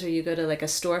Kinko's or you go to a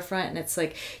storefront, and it's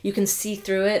you can see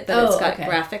through it, but it's got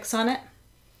graphics on it.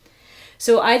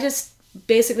 So I just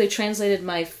basically translated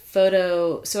my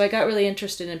photo. So I got really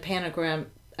interested in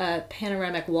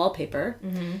panoramic wallpaper.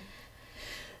 Mm-hmm.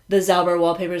 The Zauber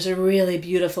wallpapers are really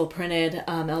beautiful printed,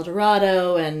 El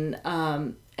Dorado, and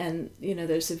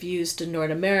there's the views to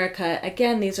North America.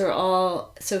 Again, these are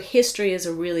all, so history is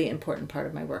a really important part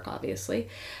of my work, obviously.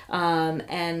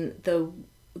 And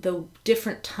the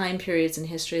different time periods in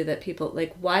history that people,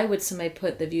 why would somebody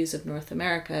put the views of North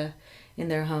America in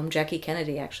their home? Jackie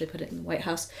Kennedy actually put it in the White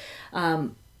House.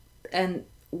 And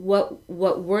what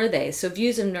were they? So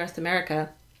Views of North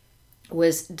America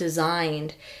was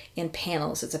designed in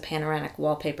panels. It's a panoramic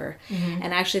wallpaper. Mm-hmm.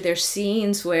 And actually there's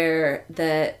scenes where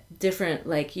the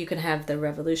different, you can have the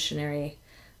Revolutionary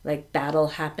battle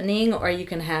happening, or you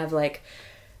can have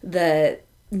the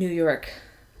New York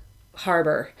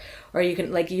harbor, or you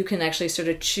can actually sort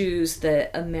of choose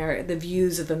the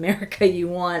views of America you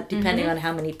want, depending on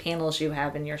how many panels you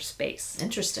have in your space.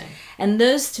 Interesting. And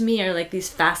those to me are these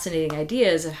fascinating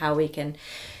ideas of how we can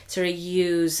sort of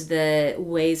use the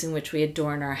ways in which we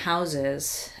adorn our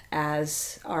houses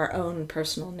as our own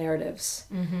personal narratives.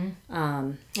 Mm-hmm.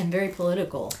 And very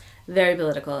political. Very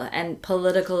political. And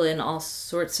political in all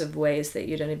sorts of ways that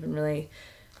you don't even really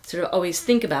sort of always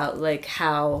think about,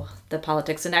 how the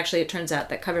politics. And actually it turns out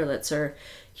that coverlets are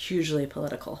hugely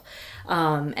political.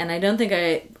 And I don't think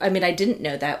I didn't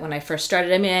know that when I first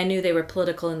started. I knew they were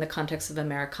political in the context of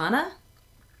Americana,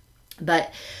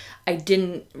 but I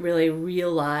didn't really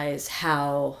realize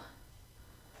how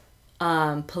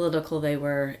political they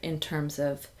were in terms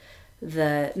of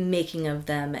the making of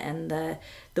them, and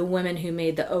the women who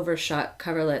made the overshot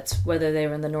coverlets, whether they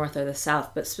were in the North or the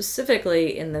South, but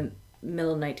specifically in the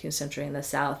middle 19th century in the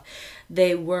South,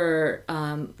 they were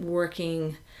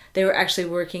working the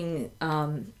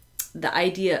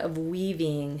idea of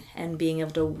weaving and being able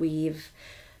to weave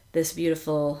this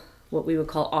beautiful, what we would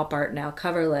call op art now,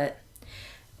 coverlet,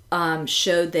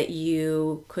 showed that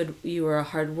you were a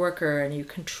hard worker and you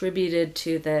contributed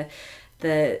to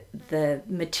the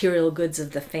material goods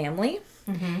of the family,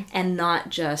 mm-hmm. and not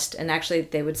just. And actually,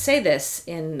 they would say this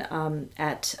in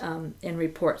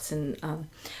reports, and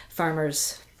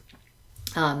farmers,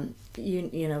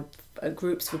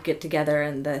 groups would get together,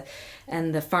 and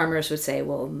the farmers would say,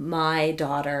 "Well, my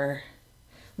daughter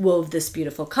wove this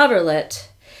beautiful coverlet."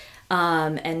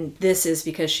 And this is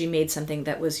because she made something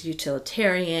that was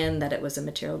utilitarian, that it was a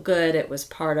material good, it was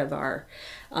part of our,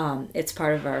 it's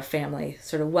part of our family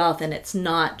sort of wealth, and it's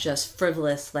not just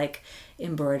frivolous like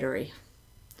embroidery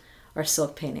or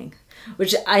silk painting,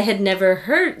 which I had never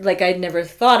heard, like I'd never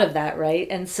thought of that, right?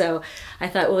 And so I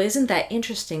thought, well, isn't that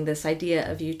interesting, this idea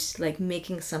of you like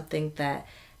making something that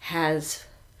has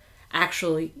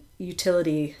actual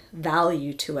utility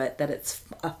value to it, that it's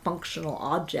a functional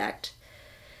object,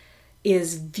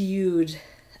 is viewed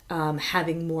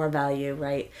having more value,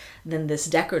 right, than this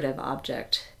decorative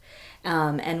object.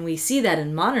 And we see that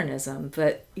in modernism,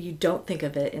 but you don't think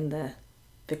of it in the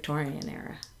Victorian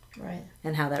era. Right.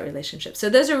 And how that relationship. So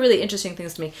those are really interesting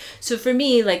things to me. So for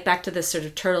me, like back to this sort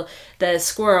of turtle, the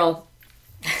squirrel,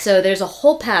 so there's a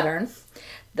whole pattern,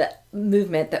 the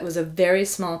movement that was a very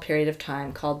small period of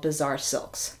time called bazaar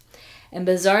silks. And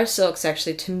bazaar silks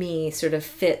actually, to me, sort of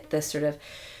fit the sort of,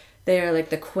 they are like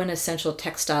the quintessential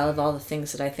textile of all the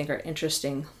things that I think are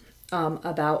interesting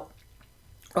about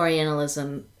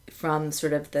Orientalism from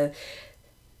sort of the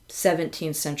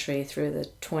 17th century through the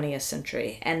 20th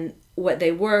century. And what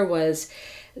they were was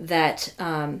that,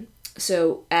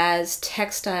 so as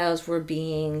textiles were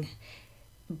being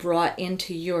brought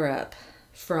into Europe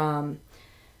from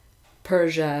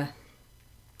Persia,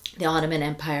 the Ottoman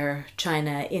Empire,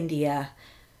 China, India,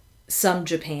 some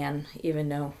Japan, even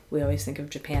though we always think of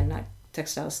Japan, not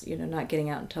textiles, not getting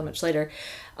out until much later.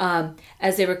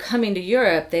 As they were coming to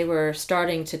Europe, they were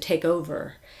starting to take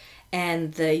over.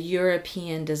 And the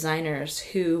European designers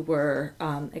who were,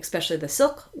 especially the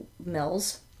silk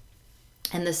mills,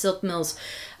 and the silk mills,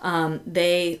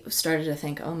 they started to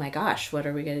think, oh my gosh, what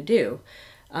are we going to do?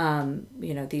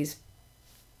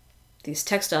 These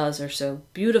textiles are so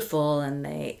beautiful,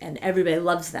 and everybody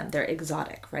loves them. They're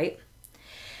exotic, right?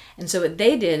 And so what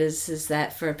they did is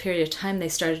that for a period of time, they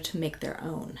started to make their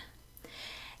own.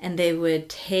 And they would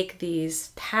take these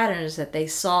patterns that they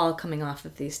saw coming off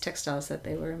of these textiles that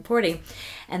they were importing,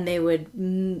 and they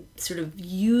would sort of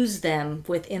use them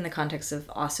within the context of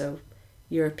also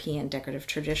European decorative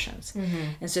traditions. Mm-hmm.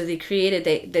 And so they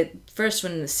created, the first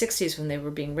one in the 60s, when they were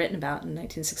being written about in the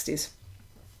 1960s,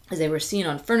 as they were seen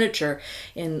on furniture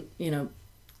in,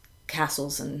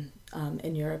 castles and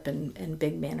in Europe and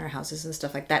big manor houses and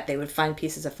stuff like that. They would find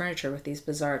pieces of furniture with these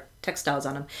bizarre textiles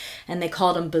on them, and they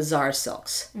called them bazaar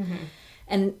silks. Mm-hmm.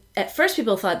 And at first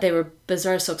people thought they were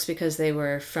bazaar silks because they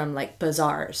were from like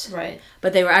bazaars. Right.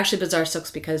 But they were actually bazaar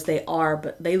silks because they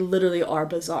literally are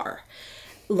bizarre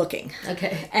looking.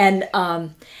 Okay. And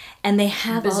they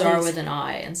have bizarre all these, with an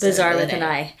I. Bizarre with an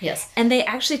I. Yes. And they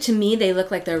actually, to me, they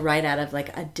look like they're right out of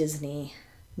like a Disney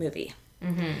movie.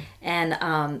 Mm-hmm.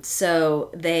 And so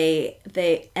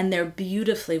they're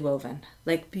beautifully woven,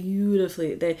 like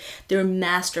beautifully. They're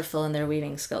masterful in their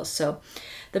weaving skills. So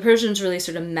the Persians really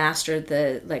sort of mastered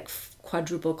the like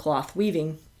quadruple cloth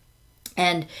weaving,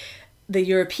 and the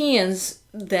Europeans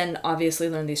then obviously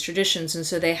learned these traditions, and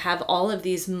so they have all of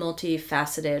these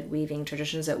multifaceted weaving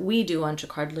traditions that we do on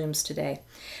jacquard looms today.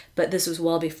 But this was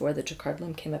well before the jacquard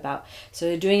loom came about. So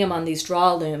they're doing them on these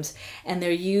draw looms, and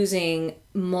they're using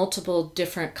multiple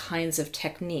different kinds of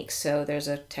techniques. So there's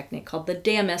a technique called the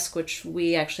damask, which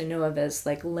we actually know of as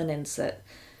like linens that,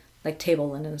 like table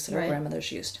linens that our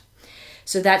grandmothers used.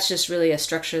 So that's just really a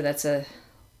structure that's a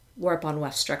warp on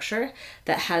weft structure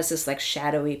that has this like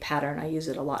shadowy pattern. I use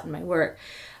it a lot in my work.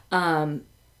 And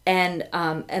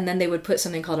then they would put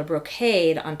something called a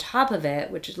brocade on top of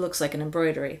it, which looks like an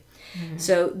embroidery. Mm-hmm.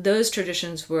 So those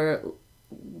traditions were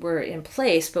in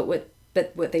place, but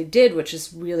what they did, which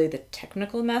is really the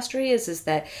technical mastery, is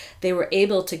that they were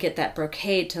able to get that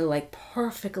brocade to like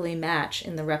perfectly match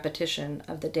in the repetition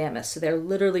of the damask. So they're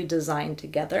literally designed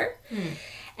together. Mm.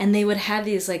 And they would have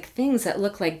these like things that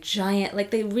look like giant,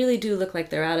 like they really do look like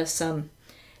they're out of some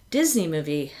Disney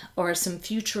movie or some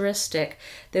futuristic.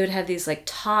 They would have these like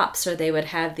tops, or they would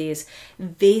have these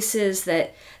vases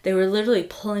that they were literally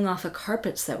pulling off of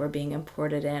carpets that were being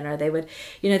imported in, or they would,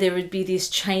 there would be these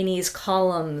Chinese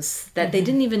columns that they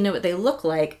didn't even know what they looked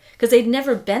like because they'd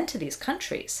never been to these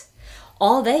countries.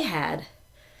 All they had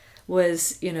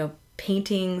was,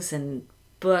 paintings and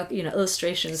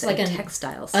illustrations and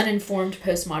textiles. Uninformed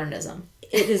postmodernism.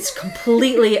 It is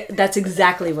completely, that's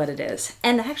exactly what it is.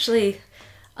 And actually,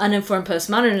 uninformed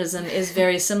postmodernism is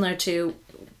very similar to,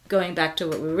 going back to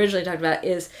what we originally talked about,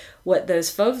 is what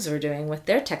those Fauves were doing with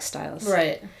their textiles.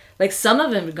 Right. Like some of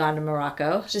them had gone to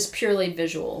Morocco. Just purely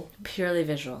visual. Purely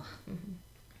visual. Mm-hmm.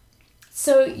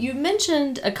 So you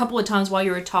mentioned a couple of times while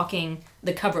you were talking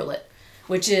the coverlet,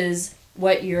 which is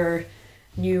what your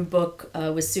new book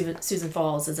with Susan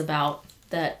Falls is about,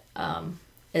 that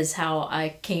is how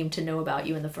I came to know about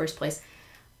you in the first place.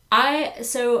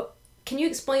 So can you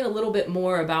explain a little bit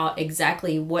more about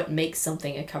exactly what makes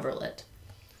something a coverlet?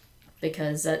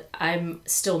 Because I'm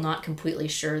still not completely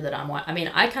sure that I mean,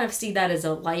 I kind of see that as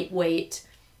a lightweight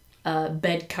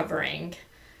bed covering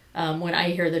when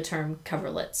I hear the term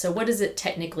coverlet. So what does it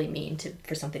technically mean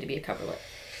for something to be a coverlet?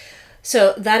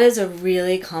 So that is a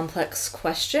really complex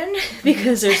question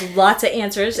because there's lots of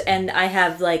answers, and I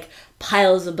have like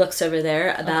piles of books over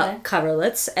there about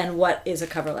coverlets and what is a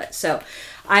coverlet. So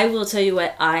I will tell you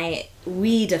what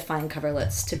we define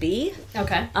coverlets to be.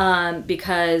 Okay.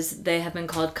 Because they have been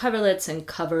called coverlets and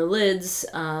coverlids,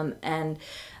 and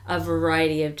a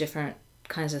variety of different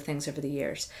kinds of things over the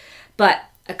years. But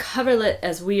a coverlet,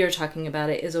 as we are talking about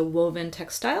it, is a woven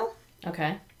textile.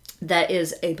 Okay. That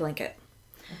is a blanket.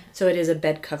 So it is a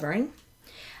bed covering.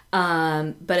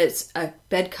 But it's a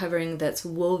bed covering that's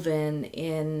woven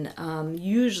in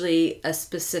usually a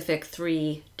specific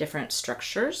 3 different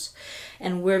structures.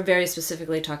 And we're very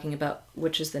specifically talking about,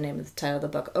 which is the name of the title of the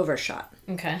book, Overshot.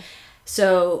 Okay.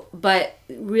 So, but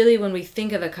really when we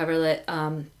think of a coverlet,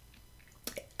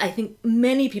 I think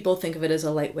many people think of it as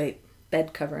a lightweight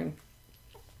bed covering.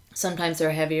 Sometimes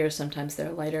they're heavier, sometimes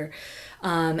they're lighter.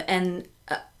 And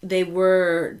they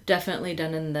were definitely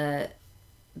done in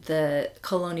the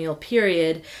colonial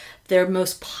period. Their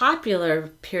most popular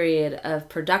period of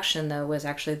production, though, was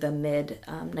actually the mid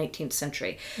 19th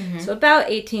century. Mm-hmm. So about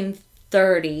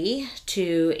 1830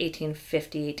 to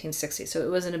 1850, 1860. So it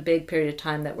wasn't a big period of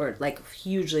time that were like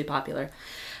hugely popular.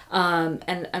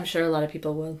 And I'm sure a lot of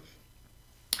people will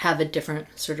have a different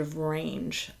sort of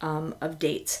range of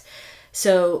dates.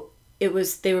 So they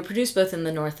were produced both in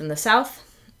the North and the South.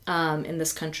 In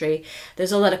this country,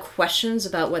 there's a lot of questions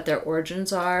about what their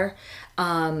origins are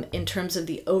in terms of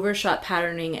the overshot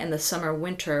patterning and the summer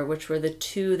winter, which were the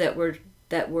 2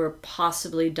 that were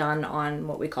possibly done on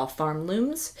what we call farm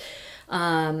looms.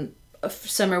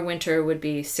 Summer winter would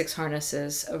be 6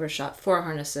 harnesses, overshot 4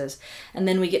 harnesses, and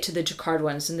then we get to the jacquard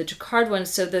ones. And the jacquard ones,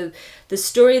 so the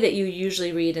story that you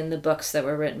usually read in the books that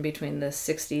were written between the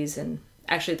 60s and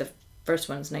actually the first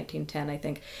one's 1910, I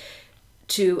think,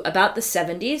 to about the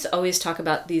 70s, always talk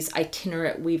about these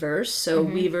itinerant weavers. So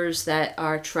weavers that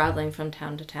are traveling from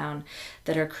town to town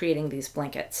that are creating these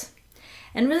blankets.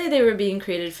 And really they were being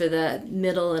created for the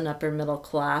middle and upper middle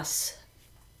class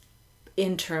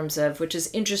in terms of, which is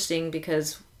interesting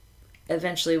because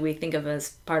eventually we think of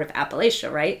as part of Appalachia,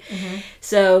 right? Mm-hmm.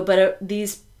 So, but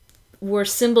these were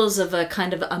symbols of a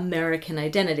kind of American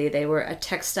identity. They were a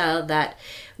textile that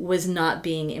was not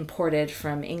being imported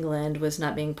from England, was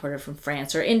not being imported from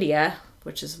France or India,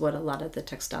 which is what a lot of the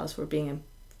textiles were being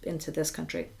into this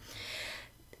country.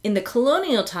 In the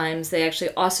colonial times, they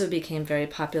actually also became very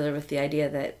popular with the idea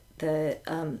that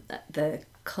the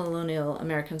colonial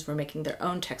Americans were making their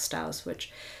own textiles,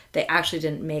 which they actually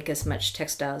didn't make as much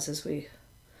textiles as we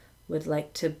would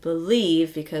like to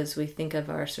believe, because we think of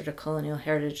our sort of colonial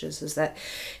heritages as that,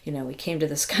 we came to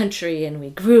this country and we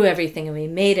grew everything and we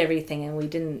made everything and we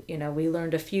didn't, we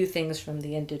learned a few things from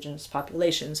the indigenous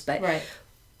populations, but right.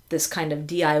 This kind of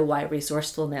DIY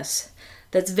resourcefulness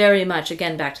that's very much,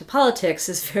 again, back to politics,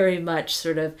 is very much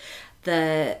sort of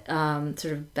the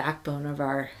sort of backbone of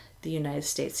the United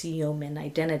States yeoman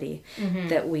identity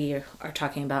that we are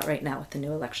talking about right now with the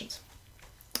new elections.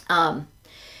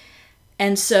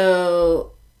 And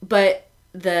so, but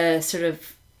the sort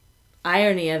of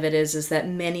irony of it is that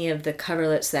many of the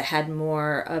coverlets that had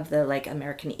more of the like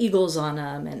American eagles on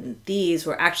them and these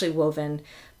were actually woven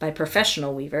by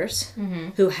professional weavers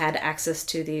who had access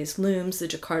to these looms, the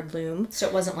jacquard loom. So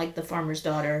it wasn't like the farmer's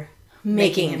daughter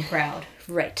making him proud.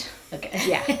 Right. Okay.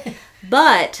 Yeah.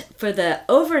 But for the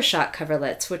overshot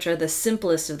coverlets, which are the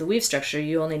simplest of the weave structure,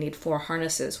 you only need 4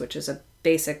 harnesses, which is a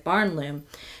basic barn loom.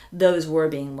 Those were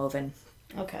being woven.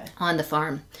 Okay. On the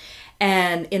farm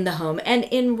and in the home and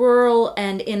in rural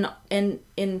and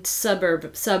in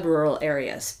sub-rural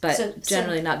areas, but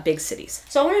generally not big cities.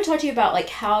 So I want to talk to you about like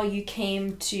how you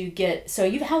came to get,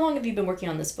 how long have you been working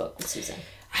on this book with Susan?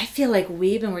 I feel like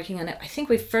we've been working on it. I think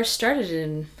we first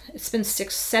started it's been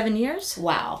 6-7 years.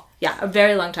 Wow. Yeah, a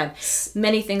very long time.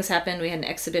 Many things happened. We had an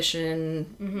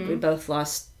exhibition. We both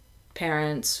lost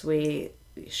parents.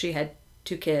 She had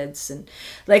 2 kids and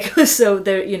so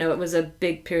there, it was a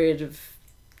big period of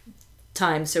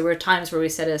time. So there were times where we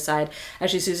set it aside.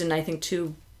 Actually, Susan, I think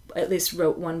at least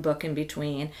wrote 1 book in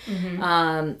between.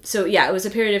 So yeah, it was a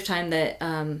period of time that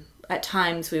at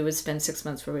times we would spend 6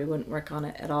 months where we wouldn't work on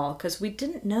it at all because we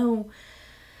didn't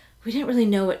really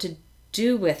know what to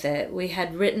do with it. We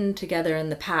had written together in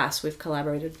the past. We've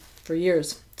collaborated for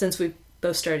years since we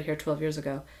both started here 12 years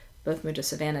ago. both moved to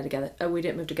Savannah together. We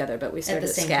didn't move together, but we started the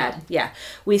at same SCAD. time. Yeah,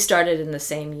 we started in the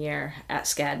same year at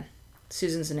SCAD.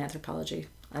 Susan's in anthropology.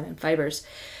 I'm in fibers,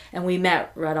 and we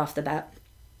met right off the bat.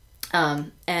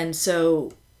 And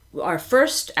so our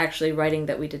first actually writing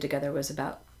that we did together was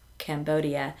about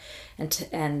Cambodia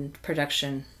and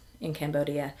production in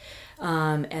Cambodia,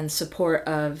 and support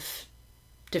of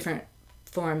different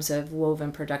forms of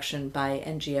woven production by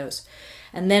NGOs.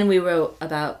 And then we wrote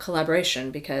about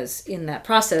collaboration, because in that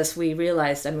process we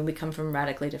realized, we come from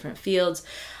radically different fields.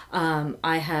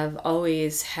 I have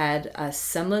always had a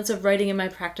semblance of writing in my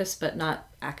practice, but not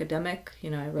academic.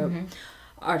 I wrote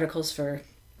articles for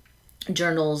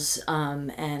journals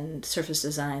and Surface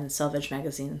Design, Selvage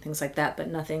Magazine, and things like that, but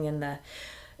nothing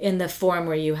in the form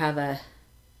where you have a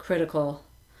critical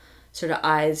sort of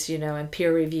eyes, and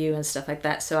peer review and stuff like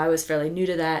that. So I was fairly new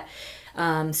to that.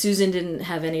 Susan didn't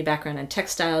have any background in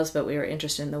textiles, but we were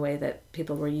interested in the way that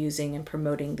people were using and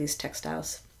promoting these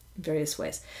textiles in various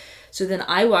ways. So then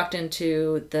I walked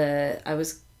into I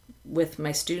was with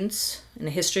my students in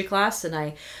a history class, and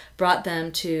I brought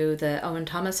them to the Owen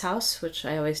Thomas house, which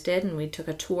I always did, and we took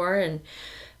a tour, and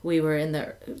we were in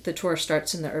the tour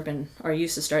starts in the urban, or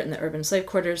used to start in the urban slave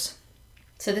quarters.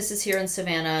 So this is here in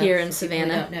Savannah. Here in For people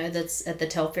Savannah. who don't know, that's at the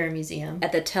Telfair Museum.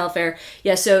 At the Telfair.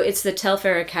 Yeah, so it's the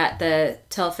Telfair The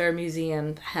Telfair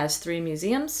Museum has 3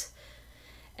 museums.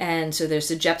 And so there's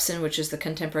the Jepson, which is the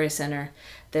Contemporary Center.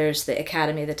 There's the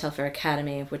Academy, the Telfair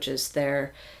Academy, which is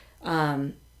their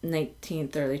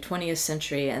 19th, early 20th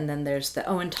century. And then there's the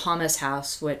Owen Thomas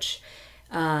House, which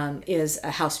is a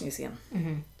house museum.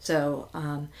 Mm-hmm. So,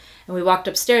 and we walked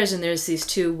upstairs, and there's these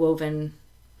 2 woven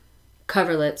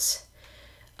coverlets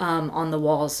on the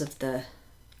walls of the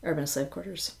urban slave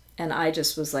quarters. And I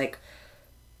just was like,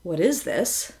 what is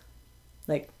this?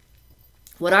 Like,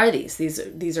 what are these?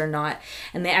 These are not.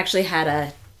 And they actually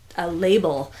had a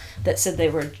label that said they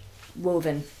were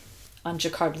woven on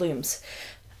jacquard looms.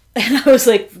 And I was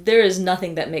like, there is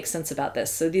nothing that makes sense about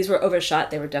this. So these were overshot.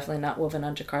 They were definitely not woven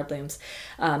on jacquard looms.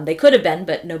 They could have been,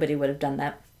 but nobody would have done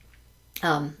that.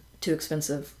 Too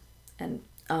expensive. And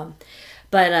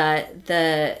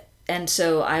and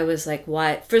so I was like,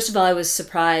 why? First of all, I was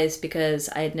surprised because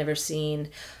I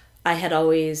had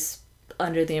always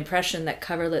under the impression that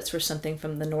coverlets were something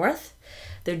from the North.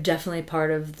 They're definitely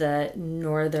part of the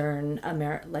Northern,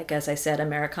 like as I said,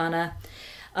 Americana.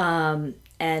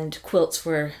 And quilts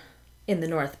were in the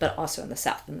North, but also in the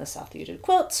South. In the South, you did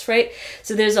quilts, right?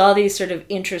 So there's all these sort of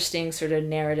interesting sort of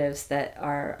narratives that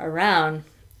are around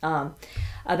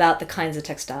about the kinds of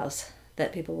textiles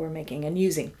that people were making and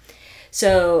using.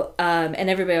 So, and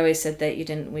everybody always said that you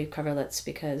didn't weave coverlets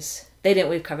because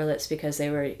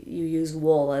you use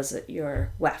wool as your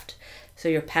weft. So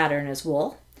your pattern is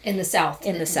wool. In the South.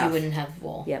 In the South. You wouldn't have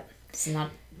wool. Yep. It's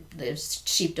not, the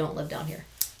sheep don't live down here.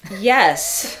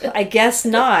 Yes, I guess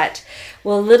not.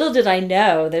 Well, little did I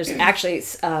know, there's actually,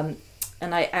 and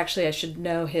I should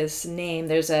know his name.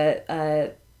 There's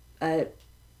a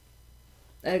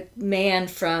man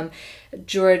from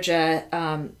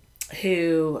Georgia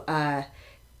who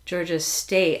Georgia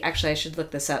State, actually I should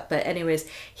look this up, but anyways,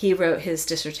 he wrote his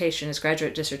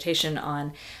graduate dissertation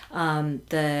on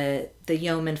the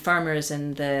yeoman farmers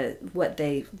and what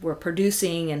they were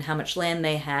producing and how much land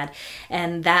they had,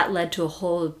 and that led to a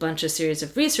whole bunch of series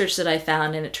of research that I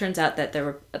found, and it turns out that there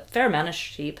were a fair amount of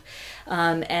sheep,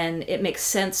 and it makes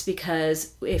sense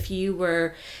because if you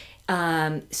were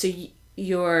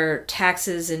your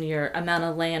taxes and your amount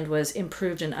of land was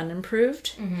improved and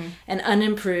unimproved. Mm-hmm. And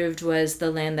unimproved was the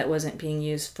land that wasn't being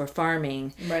used for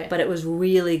farming, right, but it was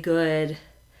really good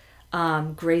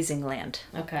grazing land.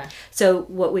 Okay. So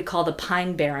what we call the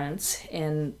pine barrens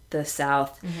in the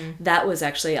South, mm-hmm, that was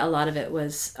actually, a lot of it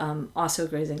was also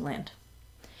grazing land.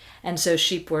 And so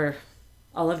sheep were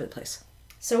all over the place.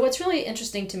 So what's really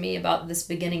interesting to me about this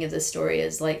beginning of this story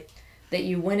is like that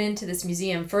you went into this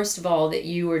museum, first of all, that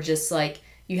you were just like,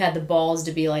 you had the balls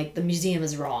to be like, the museum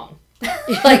is wrong.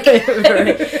 Like,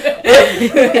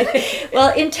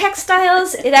 well, in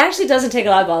textiles, it actually doesn't take a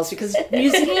lot of balls because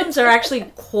museums are actually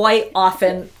quite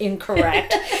often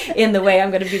incorrect in the way. I'm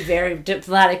going to be very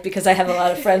diplomatic because I have a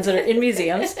lot of friends that are in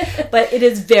museums, but it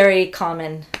is very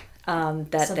common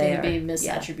that something they to be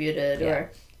misattributed, yeah,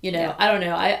 or, you know, yeah. I don't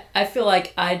know. I feel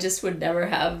like I just would never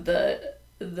have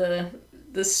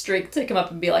the strength to come up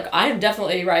and be like, I am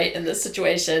definitely right in this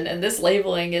situation and this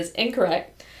labeling is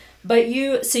incorrect. But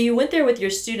you went there with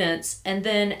your students, and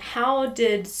then how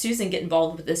did Susan get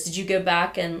involved with this? Did you go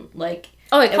back and like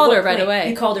Oh, I At called what her right point- away.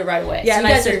 You called her right away. Yeah, so and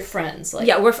you I guys said- are friends. Like,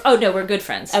 Yeah, we're good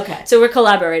friends. Okay. So we're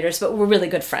collaborators, but we're really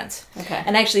good friends. Okay.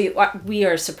 And actually, we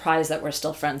are surprised that we're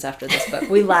still friends after this book.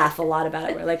 We laugh a lot about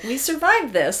it. We're like, we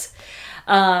survived this.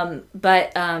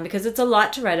 But because it's a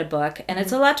lot to write a book, and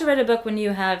it's a lot to write a book when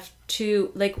you have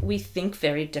to, like, we think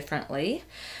very differently.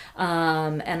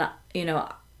 And, you know,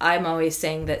 I'm always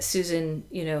saying that Susan,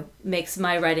 you know, makes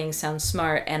my writing sound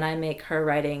smart, and I make her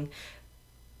writing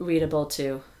readable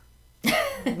to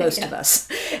most of us.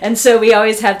 And so we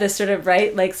always have this sort of,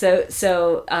 right, like,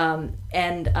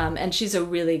 and she's a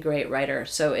really great writer,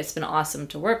 so it's been awesome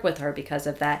to work with her because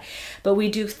of that. But we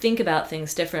do think about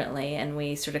things differently, and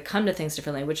we sort of come to things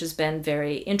differently, which has been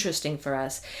very interesting for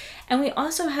us. And we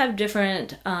also have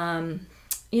different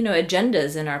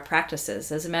agendas in our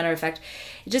practices. As a matter of fact,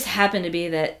 it just happened to be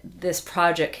that this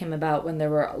project came about when there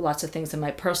were lots of things in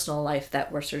my personal life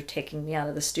that were sort of taking me out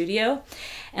of the studio.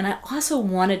 And I also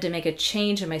wanted to make a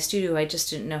change in my studio. I just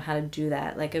didn't know how to do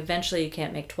that. Like, eventually you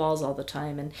can't make toiles all the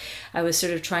time. And I was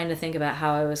sort of trying to think about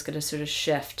how I was going to sort of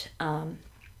shift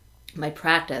my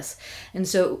practice. And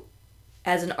so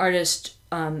as an artist,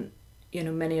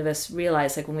 many of us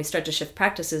realize, like, when we start to shift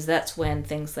practices, that's when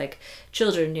things like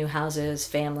children, new houses,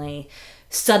 family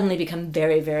suddenly become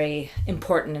very, very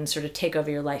important and sort of take over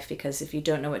your life. Because if you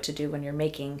don't know what to do when you're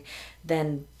making,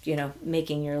 then,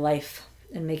 making your life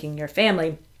and making your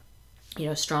family,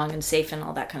 strong and safe and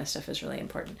all that kind of stuff is really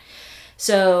important.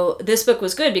 So this book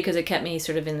was good because it kept me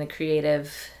sort of in the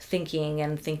creative thinking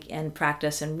and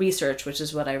practice and research, which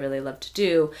is what I really love to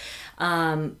do,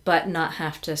 but not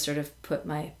have to sort of put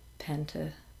my pen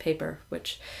to paper,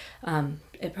 which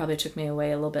it probably took me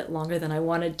away a little bit longer than I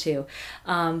wanted to.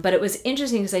 But it was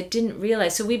interesting because I didn't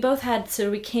realize. So we both had,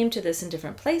 so we came to this in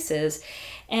different places,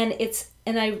 and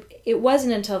it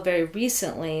wasn't until very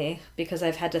recently, because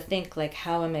I've had to think, like,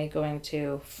 how am I going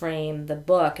to frame the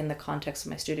book in the context of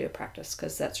my studio practice?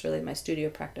 Because that's really my studio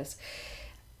practice.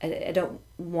 I don't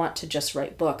want to just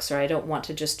write books, or I don't want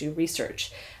to just do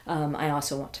research. I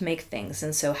also want to make things.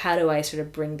 And so how do I sort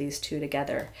of bring these two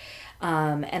together?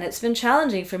 And it's been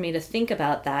challenging for me to think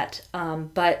about that.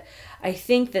 But I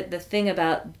think that the thing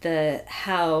about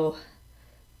how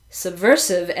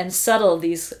subversive and subtle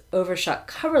these overshot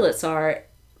coverlets are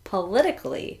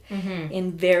politically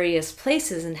in various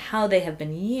places and how they have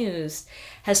been used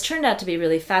has turned out to be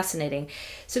really fascinating.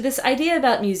 So this idea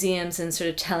about museums and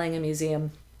sort of telling a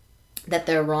museum that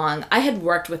they're wrong. I had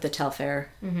worked with the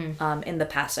Telfair in the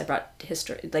past. I brought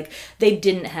history. Like, they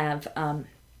didn't have,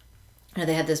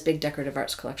 they had this big decorative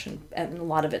arts collection, and a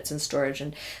lot of it's in storage,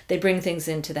 and they bring things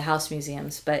into the house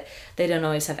museums, but they don't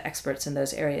always have experts in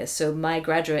those areas. So my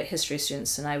graduate history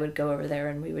students and I would go over there,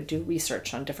 and we would do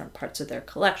research on different parts of their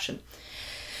collection.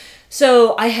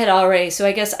 So I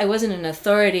guess I wasn't an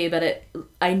authority, but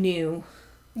I knew.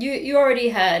 You already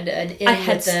had an in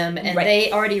with them, and right.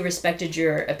 they already respected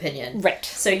your opinion. Right.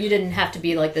 So you didn't have to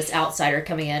be like this outsider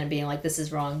coming in and being like, this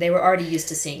is wrong. They were already used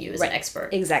to seeing you as an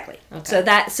expert. Exactly.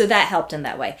 Okay. So that helped in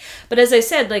that way. But as I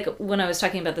said, like, when I was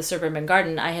talking about the Suburban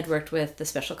Garden, I had worked with the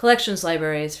Special Collections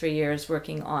Libraries for years,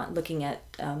 looking at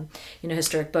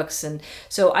historic books. And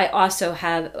so I also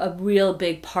have a real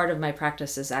big part of my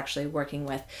practice is actually working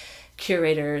with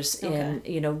curators and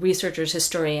researchers,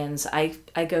 historians. I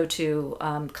go to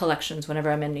collections whenever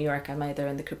I'm in New York. I'm either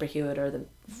in the Cooper Hewitt or the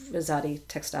Rosati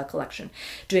Textile Collection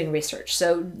doing research.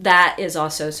 So that is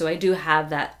also, so I do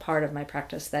have that part of my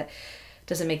practice that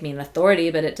doesn't make me an authority,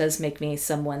 but it does make me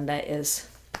someone that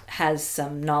has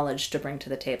some knowledge to bring to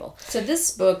the table. So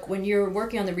this book, when you're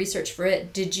working on the research for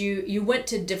it, did you went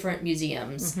to different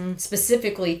museums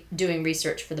specifically doing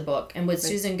research for the book? And would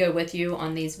Susan go with you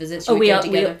on these visits? We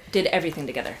together? did everything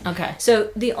together. Okay.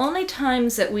 So the only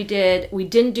times that we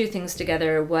didn't do things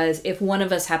together was if one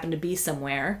of us happened to be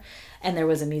somewhere and there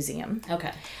was a museum.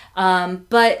 Okay.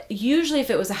 But usually if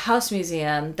it was a house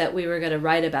museum that we were going to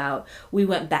write about, we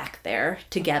went back there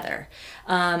together.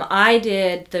 I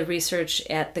did the research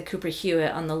at the Cooper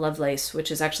Hewitt on the Lovelace,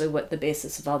 which is actually what the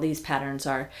basis of all these patterns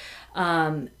are.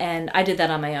 And I did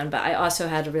that on my own, but I also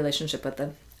had a relationship with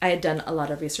them. I had done a lot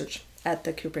of research at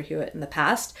the Cooper Hewitt in the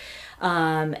past.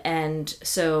 And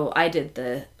so I did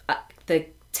the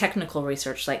technical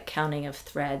research, like counting of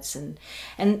threads, and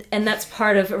that's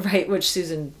part of, right, which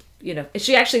Susan,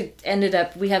 she actually ended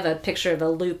up, we have a picture of a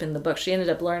loop in the book. She ended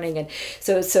up learning, and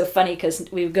so it's so funny because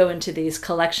we would go into these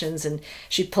collections and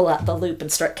she'd pull out the loop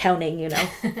and start counting,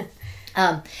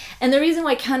 And the reason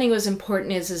why counting was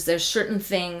important is there's certain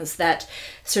things that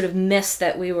sort of myths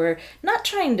that we were not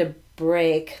trying to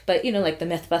break, but like the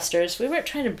Mythbusters, we weren't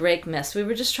trying to break myths. We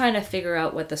were just trying to figure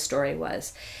out what the story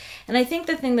was. And I think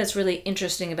the thing that's really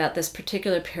interesting about this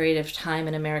particular period of time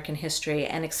in American history,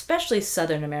 and especially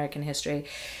Southern American history,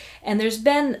 and there's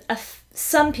been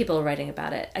some people writing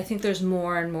about it. I think there's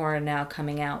more and more now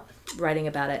coming out writing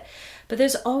about it. But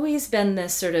there's always been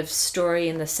this sort of story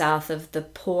in the South of the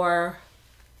poor,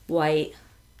 white,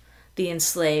 the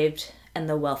enslaved, and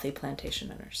the wealthy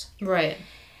plantation owners. Right.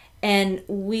 And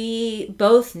we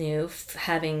both knew,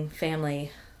 having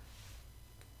family,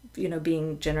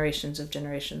 being generations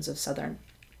of Southern,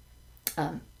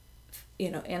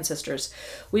 ancestors,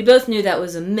 we both knew that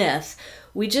was a myth.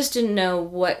 We just didn't know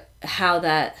where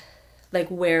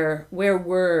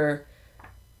were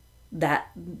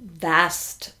that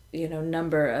vast,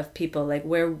 number of people, like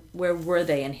where were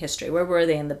they in history? Where were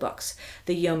they in the books?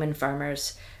 The yeoman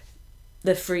farmers,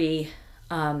 the free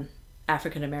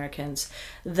African Americans,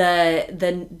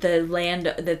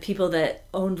 the people that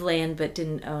owned land but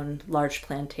didn't own large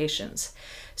plantations.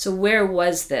 So where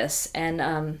was this?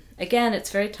 And again,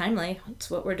 it's very timely. It's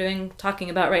what we're talking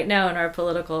about right now in our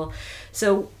political.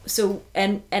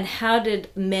 And how did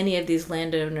many of these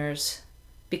landowners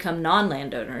become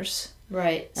non-landowners?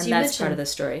 Right. And So that's part of the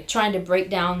story. Trying to break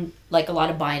down like a lot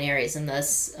of binaries in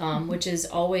this, which is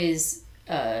always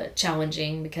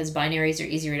challenging because binaries are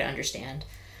easier to understand.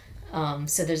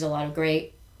 So there's a lot of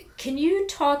great.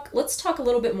 Let's talk a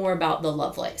little bit more about the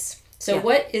Lovelace. So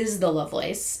what is the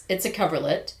Lovelace? It's a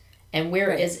coverlet. And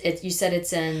where is it? You said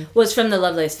it's in... Well, it's from the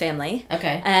Lovelace family.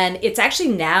 Okay. And it's actually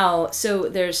now... So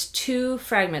there's 2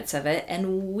 fragments of it,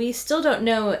 and we still don't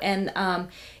know. And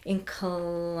in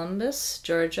Columbus,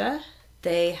 Georgia,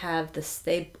 they have this...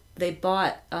 They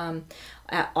bought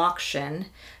at auction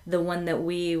the one that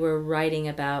we were writing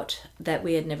about that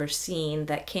we had never seen,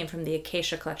 that came from the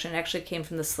Acacia collection. It actually came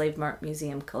from the Slave Mart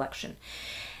Museum collection.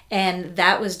 And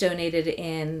that was donated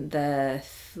in the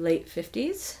late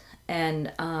 50s.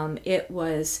 And it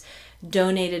was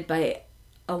donated by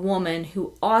a woman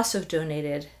who also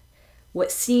donated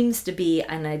what seems to be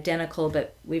an identical,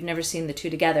 but we've never seen the 2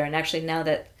 together. And actually now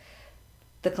that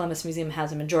the Columbus Museum has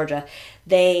them in Georgia,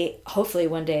 hopefully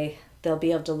one day they'll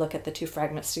be able to look at the 2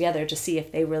 fragments together to see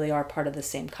if they really are part of the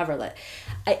same coverlet.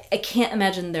 I can't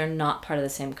imagine they're not part of the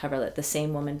same coverlet. The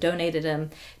same woman donated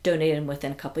them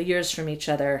within a couple of years from each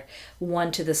other,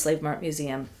 one to the Slave Mart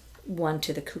Museum, one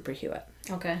to the Cooper Hewitt.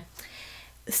 Okay.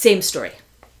 Same story.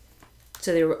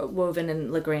 So they were woven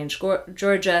in LaGrange,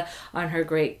 Georgia, on her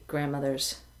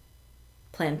great-grandmother's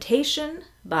plantation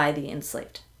by the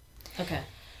enslaved. Okay.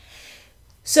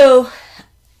 So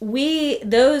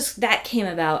that came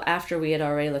about after we had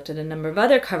already looked at a number of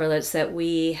other coverlets that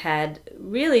we had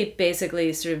really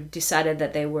basically sort of decided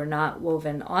that they were not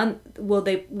woven on,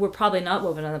 they were probably not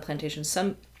woven on the plantation.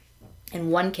 In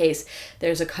one case,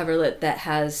 there's a coverlet that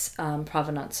has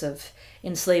provenance of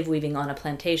enslaved weaving on a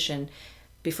plantation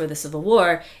before the Civil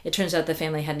War. It turns out the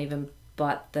family hadn't even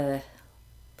bought the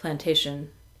plantation,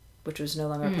 which was no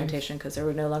longer a plantation because they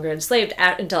were no longer enslaved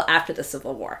until after the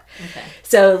Civil War. Okay.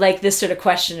 So this sort of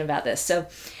question about this. So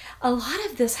a lot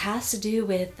of this has to do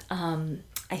with,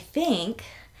 I think,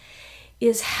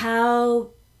 is how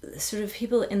sort of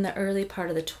people in the early part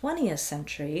of the 20th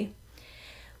century,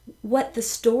 what the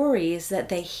stories that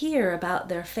they hear about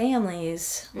their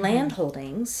families'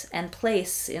 landholdings and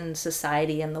place in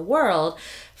society and the world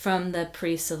from the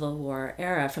pre-Civil War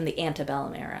era, from the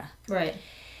antebellum era. Right.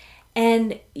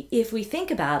 And if we think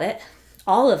about it,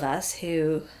 all of us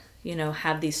who,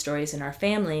 have these stories in our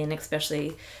family, and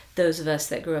especially those of us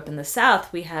that grew up in the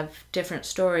South, we have different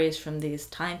stories from these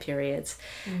time periods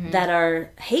that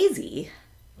are hazy.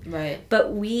 Right.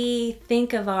 But we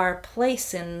think of our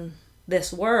place in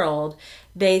this world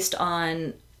based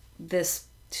on this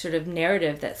sort of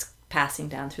narrative that's passing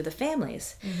down through the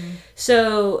families.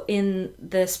 So in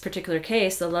this particular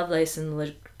case, the Lovelace in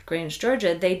LaGrange,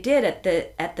 Georgia, they did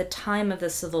at the time of the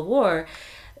Civil War,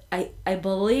 I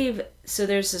believe, so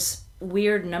there's this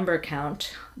weird number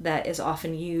count that is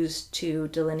often used to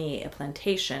delineate a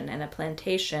plantation, and a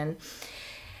plantation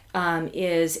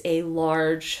is a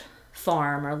large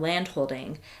farm or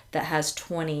landholding that has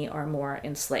 20 or more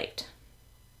enslaved,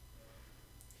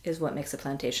 is what makes a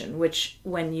plantation, which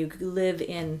when you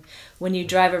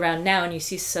drive around now and you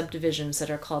see subdivisions that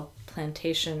are called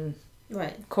plantation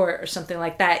court or something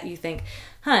like that, you think,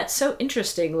 it's so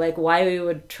interesting, like why we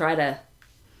would try to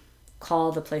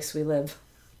call the place we live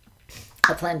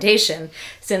a plantation,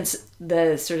 since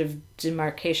the sort of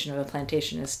demarcation of a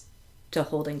plantation is to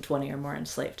holding 20 or more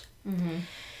enslaved.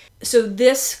 So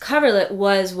this coverlet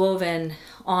was woven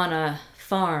on a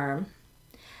farm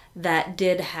that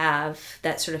did have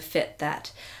that sort of fit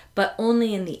that, but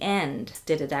only in the end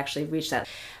did it actually reach that.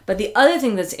 But the other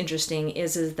thing that's interesting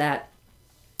is that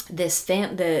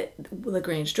the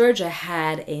LaGrange, Georgia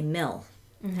had a mill,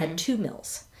 had 2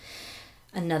 mills.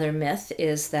 Another myth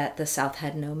is that the South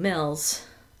had no mills.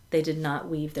 They did not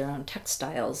weave their own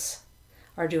textiles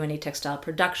or do any textile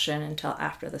production until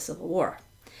after the Civil War.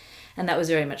 And that was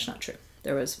very much not true.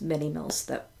 There was many mills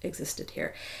that existed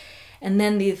here. And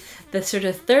then the sort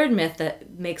of third myth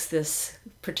that makes this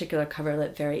particular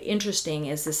coverlet very interesting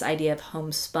is this idea of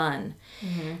homespun.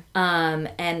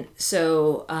 And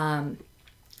so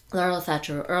Laurel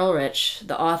Thatcher Ulrich,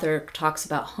 the author, talks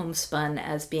about homespun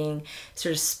as being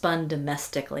sort of spun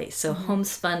domestically. So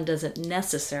homespun doesn't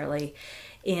necessarily,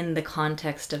 in the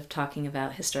context of talking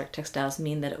about historic textiles,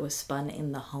 mean that it was spun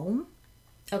in the home.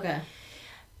 Okay.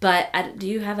 But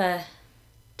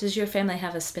does your family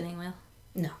have a spinning wheel?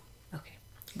 No. Okay.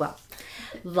 Well,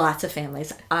 lots of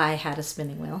families. I had a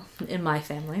spinning wheel in my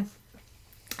family.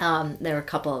 There were a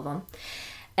couple of them.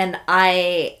 And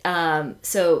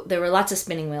so there were lots of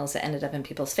spinning wheels that ended up in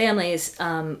people's families.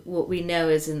 What we know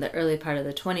is in the early part of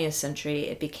the 20th century,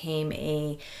 it became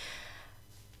a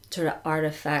sort of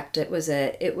artifact. It was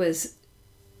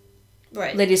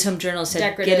Right. Ladies' Home Journal said,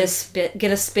 Decorative.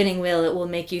 get a spinning wheel. It will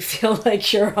make you feel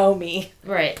like you're homey.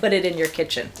 Right. Put it in your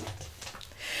kitchen.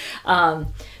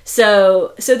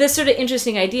 So this sort of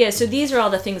interesting idea. So these are all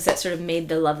the things that sort of made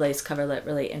the Lovelace coverlet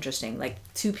really interesting. Like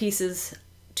 2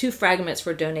 fragments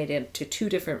were donated to 2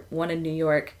 different, one in New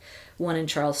York, one in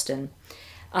Charleston.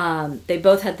 They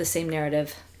both had the same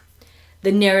narrative.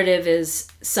 The narrative is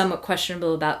somewhat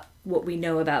questionable about what we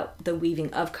know about the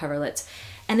weaving of coverlets.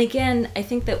 And again, I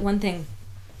think that one thing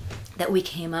that we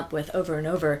came up with over and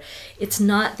over, it's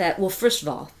not that, well, first of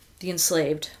all, the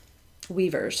enslaved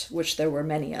weavers, which there were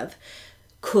many of,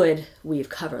 could weave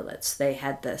coverlets. They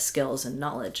had the skills and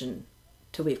knowledge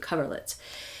to weave coverlets.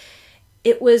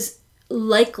 It was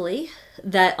likely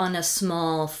that on a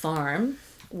small farm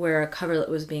where a coverlet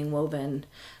was being woven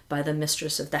by the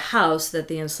mistress of the house, that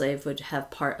the enslaved would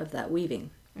have part of that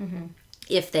weaving,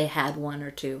 if they had 1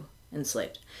 or 2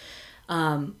 enslaved.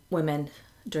 Women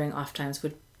during off times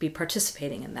would be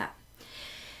participating in that.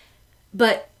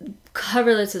 But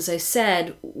coverlets, as I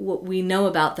said, what we know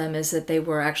about them is that they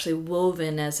were actually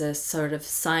woven as a sort of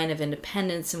sign of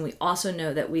independence, and we also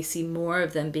know that we see more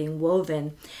of them being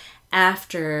woven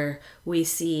after we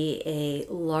see a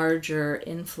larger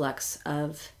influx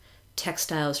of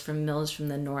textiles from mills from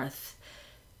the North,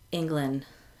 England,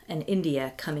 and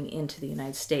India coming into the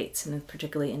United States, and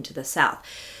particularly into the South.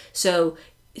 So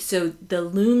the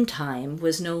loom time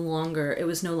was no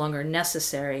longer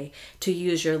necessary to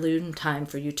use your loom time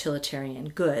for utilitarian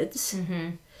goods.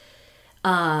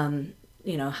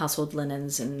 Household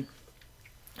linens and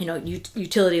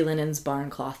utility linens, barn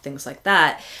cloth, things like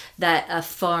that a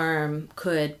farm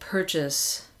could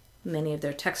purchase many of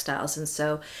their textiles. And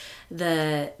so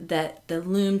the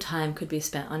loom time could be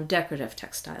spent on decorative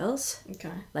textiles,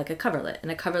 like a coverlet. And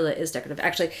a coverlet is decorative.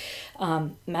 Actually,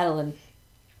 Madeline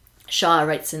Shaw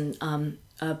writes in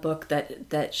a book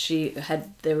that she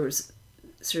had, there was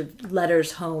sort of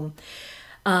letters home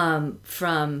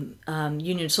from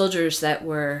Union soldiers that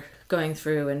were going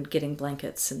through and getting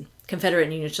blankets, and Confederate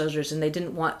and Union soldiers, and they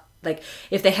didn't want, like,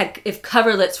 if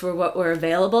coverlets were what were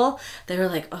available, they were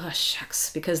like, oh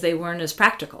shucks, because they weren't as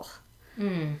practical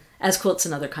as quilts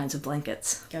and other kinds of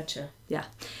blankets. Gotcha. Yeah.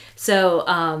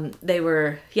 So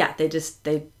they're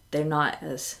not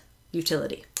as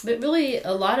utility. But really,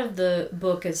 a lot of the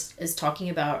book is talking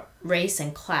about race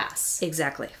and class.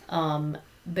 Exactly.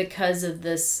 Because of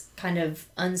this kind of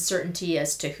uncertainty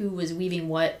as to who was weaving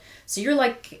what. So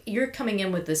you're coming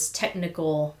in with this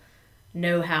technical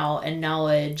know-how and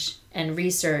knowledge and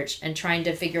research and trying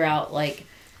to figure out, like,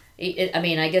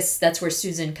 I guess that's where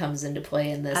Susan comes into play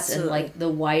in this. Absolutely. And like the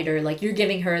wider, like, you're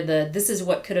giving her this is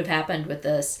what could have happened with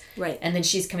this. Right. And then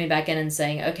she's coming back in and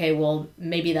saying, okay, well,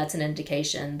 maybe that's an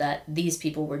indication that these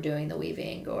people were doing the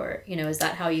weaving, or, is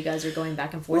that how you guys are going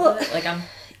back and forth with it? Like, I'm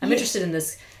interested in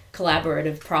this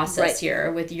collaborative process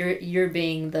here with you're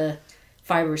being the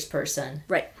fibers person.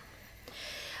 Right.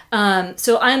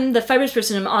 So I'm the fibers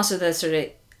person. I'm also the sort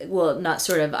of, well, not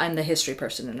sort of, I'm the history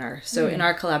person in our, so in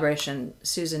our collaboration,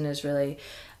 Susan is really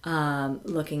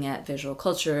looking at visual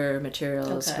culture,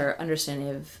 materials, her understanding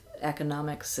of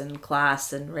economics and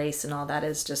class and race and all that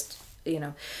is just,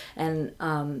 and,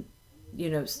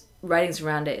 writings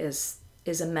around it is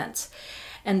immense.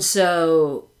 And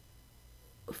so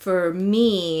for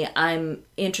me, I'm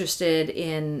interested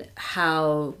in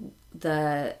how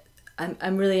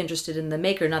I'm really interested in the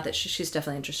maker. Not that she's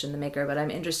definitely interested in the maker, but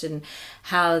I'm interested in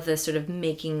how the sort of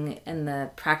making and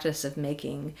the practice of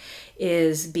making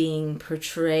is being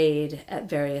portrayed at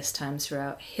various times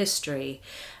throughout history.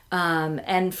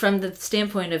 And from the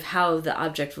standpoint of how the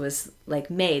object was like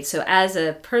made. So as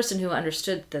a person who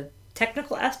understood the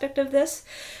technical aspect of this,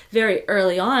 very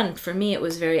early on for me it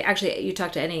was very, actually you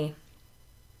talk to any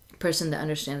person that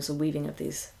understands the weaving of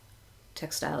these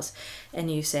textiles and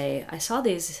you say, I saw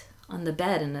these on the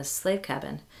bed in a slave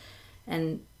cabin,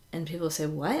 and people say,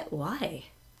 what, why?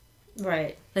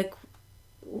 Right.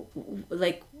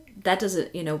 Like that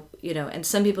doesn't, and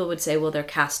some people would say, well, they're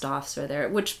cast-offs or they're,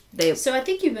 which they... So I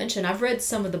think you mentioned, I've read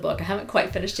some of the book, I haven't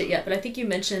quite finished it yet, but I think you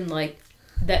mentioned like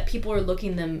that people are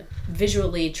looking them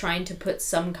visually, trying to put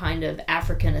some kind of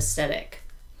African aesthetic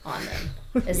on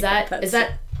them. Is that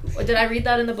did I read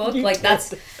that in the book? Like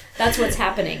that's what's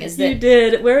happening, is that you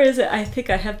did. Where is it? I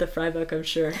think I have the Fry book, I'm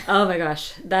sure. Oh my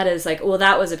gosh, that is like, well,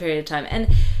 that was a period of time.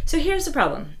 And so here's the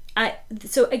problem.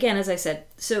 So again, as I said,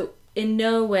 so in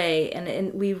no way,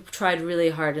 and we tried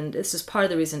really hard, and this is part of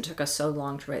the reason it took us so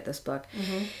long to write this book,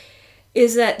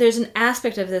 is that there's an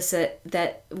aspect of this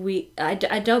that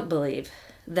I don't believe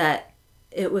that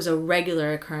it was a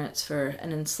regular occurrence for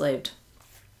an enslaved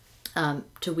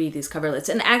to weave these coverlets.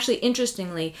 And actually,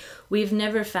 interestingly, we've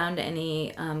never found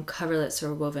any coverlets that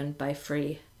were woven by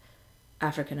free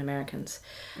African Americans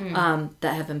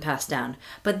that have been passed down.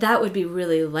 But that would be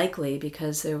really likely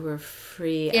because there were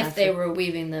free... If they were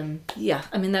weaving them... Yeah,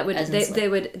 I mean, that would... They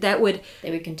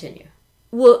would continue.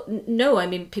 Well, no, I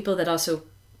mean, people that also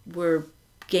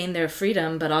gained their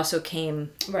freedom, but also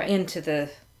came into the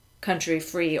country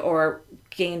free or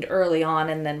gained early on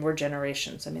and then were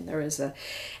generations. I mean, there is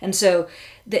and so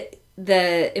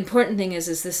the important thing is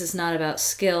this is not about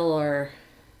skill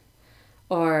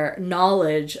or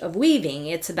knowledge of weaving.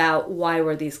 It's about why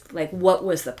were these, like, what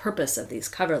was the purpose of these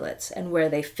coverlets and where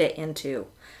they fit into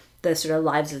the sort of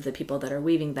lives of the people that are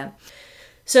weaving them.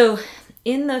 So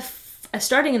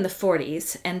starting in the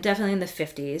 40s and definitely in the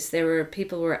 50s, there were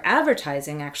people who were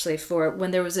advertising actually for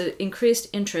when there was an increased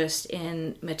interest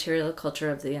in material culture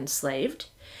of the enslaved.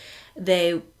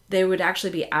 There would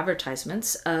actually be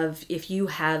advertisements of, if you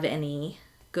have any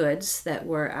goods that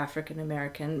were African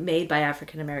American, made by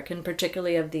African American,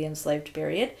 particularly of the enslaved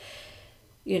period,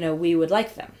 we would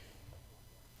like them.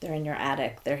 They're in your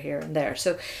attic, they're here and there.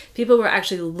 So people were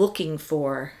actually looking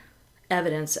for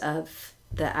evidence of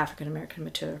the African American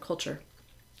material culture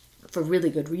for really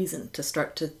good reason to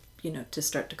start to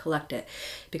collect it,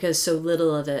 because so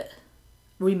little of it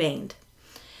remained.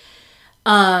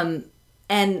 And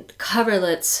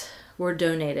coverlets were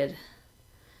donated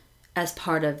as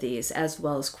part of these, as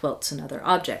well as quilts and other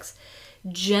objects.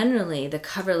 Generally, the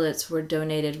coverlets were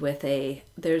donated with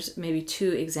there's maybe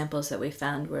 2 examples that we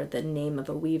found where the name of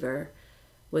a weaver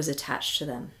was attached to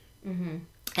them. Mm-hmm.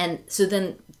 And so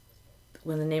then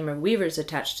when the name of weaver is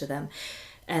attached to them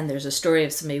and there's a story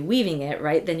of somebody weaving it,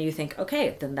 right, then you think,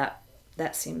 okay, then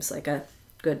that seems like a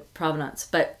good provenance.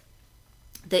 But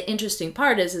the interesting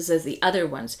part is the other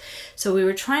ones. So we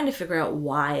were trying to figure out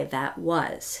why that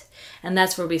was. And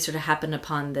that's where we sort of happened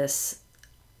upon this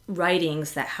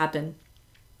writings that happened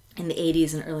in the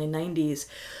 80s and early 90s,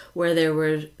 where there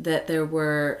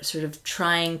were sort of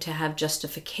trying to have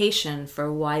justification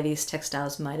for why these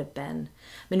textiles might have been.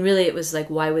 I mean, really, it was like,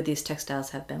 why would these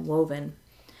textiles have been woven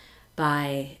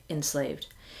by enslaved?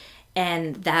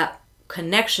 And that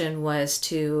connection was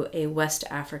to a West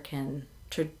African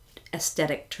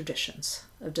aesthetic traditions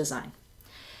of design.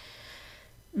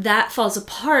 That falls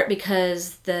apart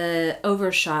because the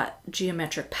overshot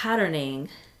geometric patterning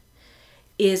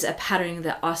is a patterning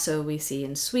that also we see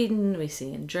in Sweden, we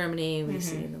see in Germany, we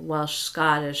see in the Welsh,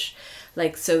 Scottish.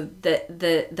 Like, so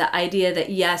the idea that,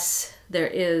 yes, there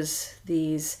is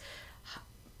these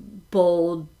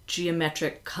bold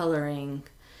geometric coloring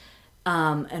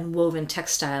and woven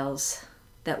textiles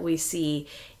that we see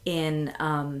in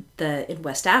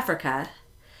West Africa,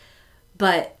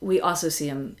 but we also see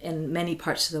them in many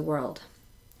parts of the world.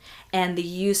 And the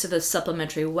use of a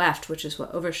supplementary weft, which is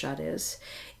what overshot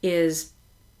is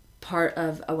part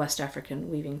of a West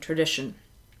African weaving tradition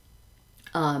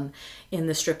in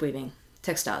the strip weaving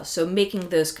textiles. So making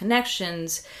those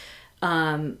connections,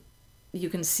 you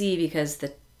can see, because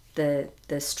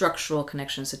the structural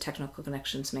connections, the technical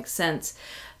connections make sense,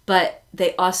 but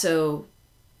they also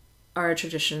are a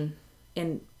tradition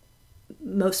in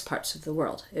most parts of the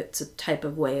world. It's a type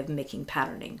of way of making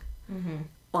patterning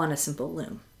on a simple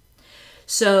loom.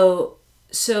 So,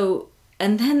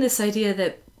 and then this idea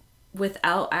that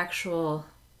without actual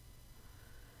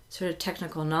sort of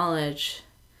technical knowledge,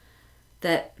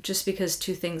 that just because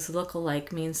two things look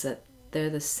alike means that they're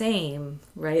the same,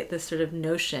 right? This sort of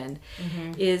notion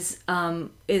is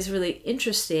really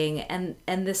interesting, and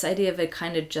this idea of a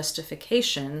kind of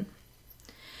justification,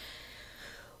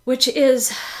 which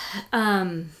is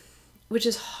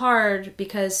hard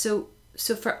because so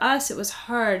for us it was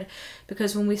hard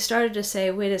because when we started to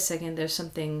say, wait a second, there's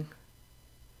something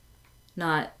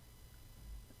not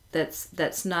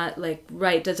that's not like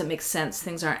right, doesn't make sense,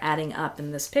 things aren't adding up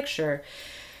in this picture.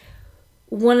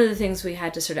 One of the things we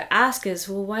had to sort of ask is,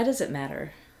 well, why does it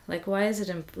matter? Like, why is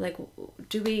it like,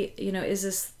 do we, is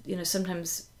this,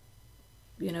 sometimes,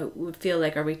 we feel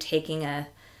like, are we taking a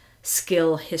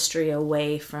skill history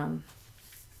away from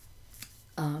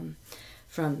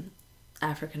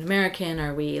African American?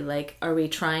 Are we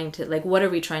trying to, like, what are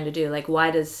we trying to do? Like,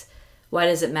 why does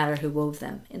it matter who wove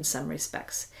them in some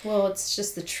respects? Well, it's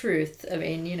just the truth. I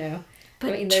mean,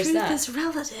 But there's truth that. is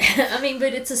relative. I mean,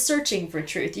 but it's a searching for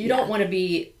truth. You don't want to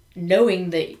be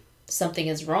knowing that something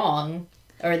is wrong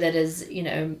or that is,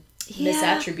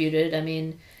 misattributed. I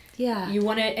mean, you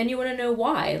want to know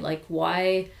why. Like,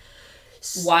 why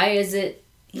is it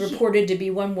reported to be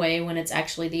one way when it's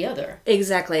actually the other?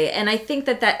 Exactly. And I think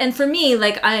that and for me,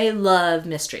 like, I love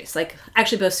mysteries. Like,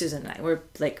 actually both Susan and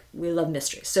I, we love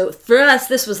mysteries. So for us,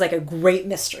 this was like a great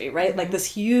mystery, right? Like this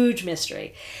huge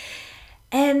mystery.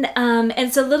 And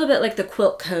it's a little bit like the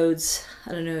quilt codes.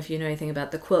 I don't know if you know anything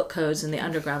about the quilt codes and the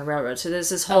Underground Railroad. So there's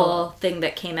this whole thing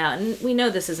that came out, and we know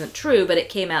this isn't true, but it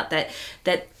came out that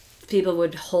people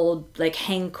would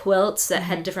hang quilts that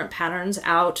had different patterns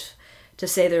out to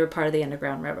say they were part of the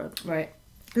Underground Railroad. Right.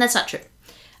 And that's not true.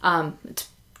 It's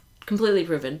completely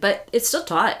proven, but it's still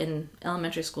taught in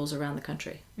elementary schools around the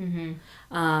country. Mm-hmm.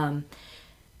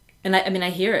 And I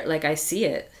hear it, like I see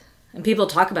it. And people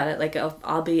talk about it, like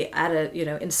I'll be at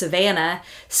in Savannah,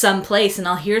 someplace, and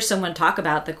I'll hear someone talk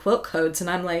about the quilt codes, and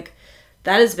I'm like,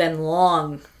 that has been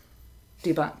long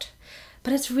debunked.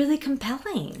 But it's really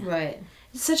compelling. Right.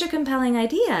 It's such a compelling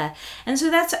idea. And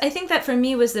so I think that for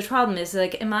me was the problem, is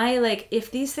like, am I like, if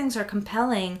these things are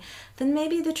compelling, then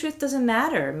maybe the truth doesn't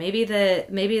matter. Maybe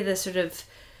the sort of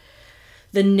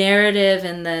the narrative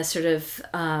and the sort of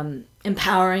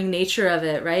empowering nature of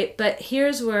it, right? But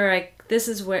here's where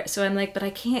so I'm like, but I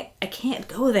can't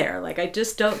go there. Like, I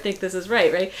just don't think this is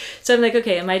right? So I'm like,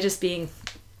 okay, am I just being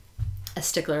a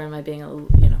stickler? Am I being a,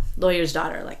 lawyer's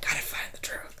daughter? Like, gotta find the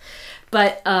truth.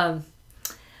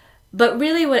 But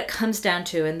really what it comes down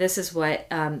to, and this is what,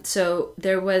 so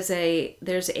there's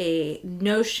a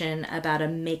notion about a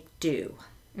make-do.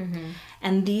 Mm-hmm.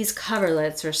 And these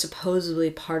coverlets are supposedly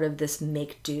part of this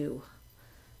make-do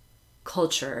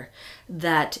culture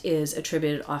that is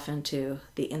attributed often to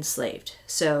the enslaved.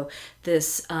 So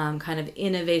this kind of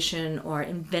innovation or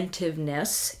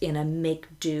inventiveness in a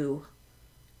make-do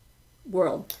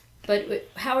world. But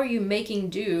how are you making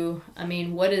do? I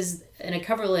mean, what is, in a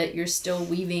coverlet, you're still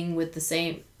weaving with the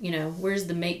same, where's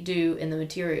the make do in the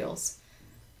materials?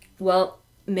 Well,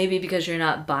 maybe because you're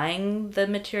not buying the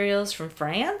materials from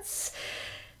France.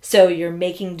 So you're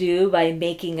making do by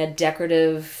making a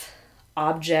decorative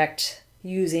object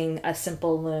using a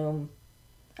simple loom,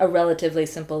 a relatively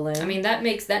simple loom. I mean, that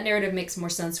narrative makes more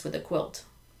sense with a quilt.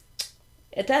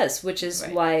 It does, which is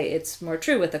why it's more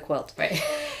true with a quilt. Right.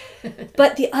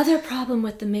 But the other problem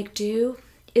with the make-do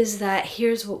is that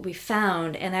here's what we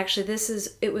found, and actually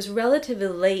it was relatively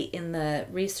late in the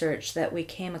research that we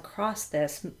came across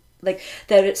this, like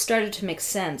that it started to make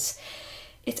sense.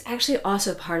 It's actually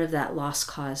also part of that lost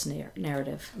cause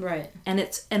narrative. Right.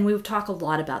 And we talk a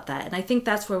lot about that. And I think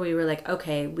that's where we were like,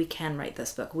 okay, we can write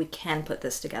this book. We can put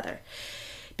this together.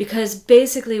 Because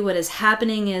basically what is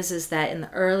happening is that in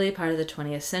the early part of the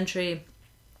 20th century,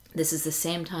 this is the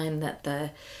same time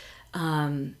that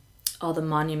all the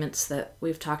monuments that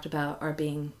we've talked about are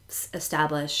being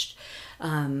established,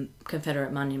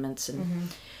 Confederate monuments. And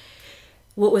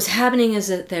what was happening is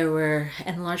that there were,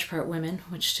 in large part women,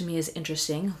 which to me is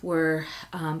interesting, were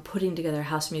putting together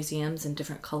house museums and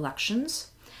different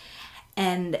collections.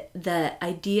 And the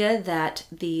idea that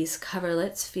these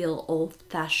coverlets feel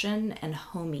old-fashioned and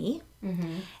homey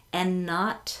and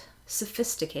not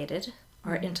sophisticated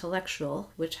or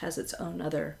intellectual, which has its own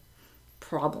other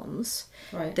problems.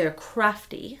 Right. They're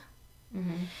crafty.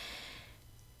 Mm-hmm.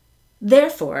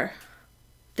 Therefore,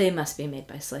 they must be made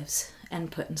by slaves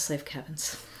and put in slave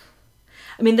cabins.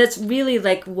 I mean, that's really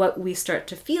like what we start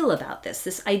to feel about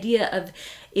this idea of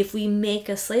if we make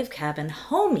a slave cabin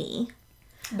homey.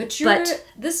 But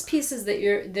this pieces that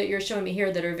you're showing me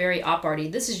here that are very op-arty,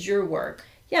 this is your work.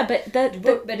 Yeah, but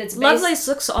it's Lovelace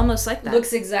looks almost like that.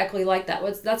 Looks exactly like that.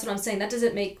 That's what I'm saying.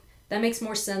 That makes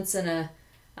more sense in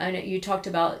I know you talked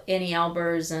about Annie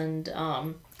Albers and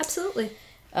Absolutely.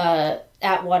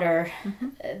 Atwater,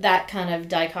 that kind of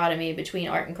dichotomy between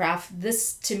art and craft.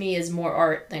 This, to me, is more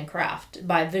art than craft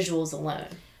by visuals alone.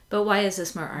 But why is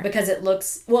this more art? Because it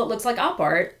looks like op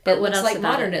art. But It what looks else like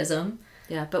about it? modernism.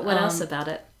 Yeah, but what else about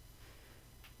it?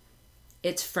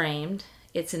 It's framed.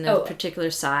 It's in a Oh. particular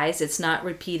size. It's not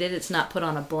repeated. It's not put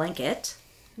on a blanket.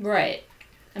 Right.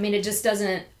 I mean, it just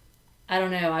doesn't, I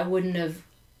don't know, I wouldn't have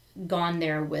gone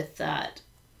there with that.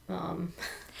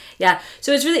 Yeah,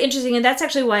 so it's really interesting, and that's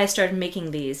actually why I started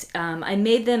making these. I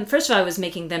made them, first of all, I was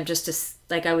making them just to,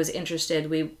 like, I was interested.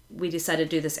 We decided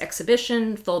to do this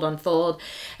exhibition, fold on fold,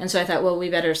 and so I thought, well, we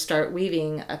better start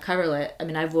weaving a coverlet. I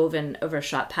mean, I've woven over a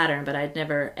shot pattern, but I'd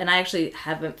never, and I actually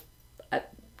haven't,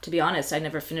 to be honest, I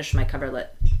never finished my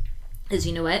coverlet. Because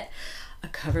you know what? A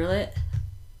coverlet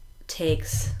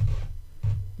takes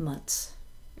months.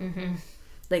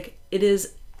 Like, it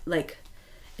is, like,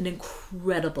 an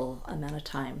incredible amount of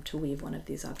time to weave one of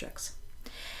these objects.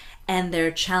 And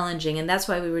they're challenging, and that's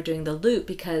why we were doing the loop,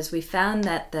 because we found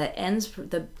that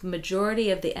the majority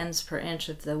of the ends per inch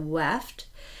of the weft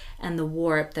and the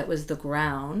warp that was the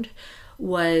ground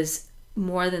was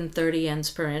more than 30 ends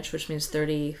per inch, which means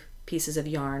 30 pieces of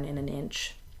yarn in an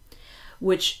inch,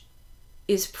 which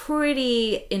is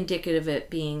pretty indicative of it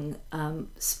being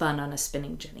spun on a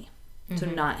spinning jenny, so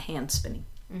not hand spinning.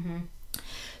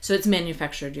 So it's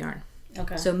manufactured yarn.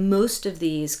 Okay. So most of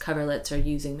these coverlets are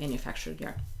using manufactured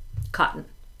yarn, cotton.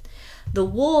 The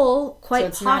wool, quite so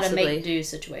it's possibly, not a make-do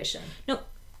situation. no,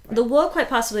 the wool quite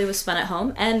possibly was spun at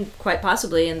home, and quite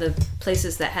possibly in the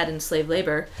places that had enslaved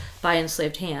labor by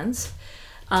enslaved hands,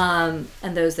 and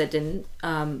those that didn't.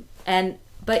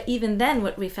 But even then,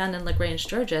 what we found in LaGrange,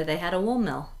 Georgia, they had a wool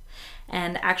mill,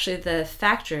 and actually the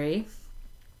factory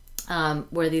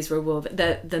where these were woven,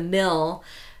 the mill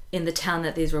in the town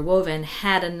that these were woven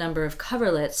had a number of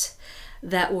coverlets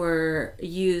that were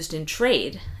used in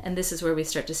trade, and this is where we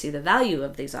start to see the value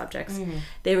of these objects.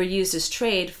 They were used as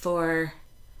trade for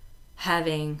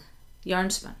having yarn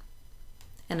spun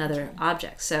and other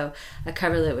objects. So a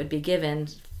coverlet would be given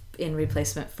in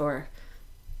replacement for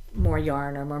more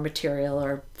yarn or more material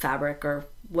or fabric or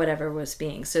whatever was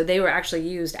being. So they were actually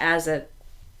used as a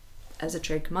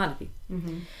trade commodity.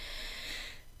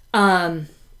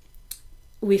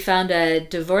 We found a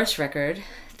divorce record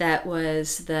that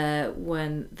was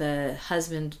when the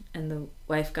husband and the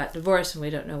wife got divorced, and we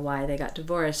don't know why they got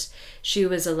divorced. She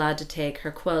was allowed to take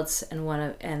her quilts and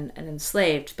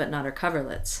enslaved, but not her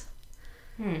coverlets.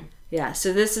 Yeah,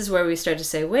 so this is where we start to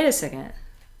say, wait a second,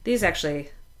 these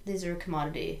actually, These are a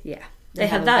commodity. yeah, They they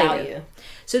have a value.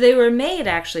 So they were made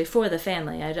actually for the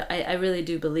family. I really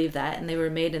do believe that, and they were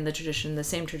made in the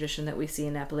same tradition that we see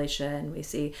in Appalachia and we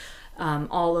see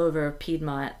all over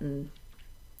Piedmont and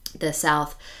the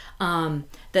South,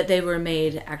 that they were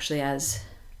made actually as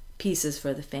pieces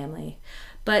for the family.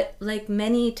 But like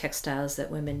many textiles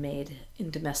that women made in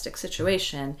domestic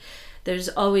situation, there's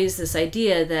always this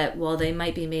idea that, well, they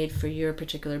might be made for your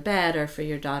particular bed or for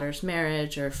your daughter's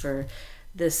marriage or for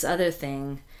this other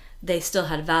thing, they still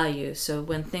had value. So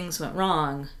when things went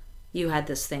wrong, you had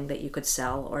this thing that you could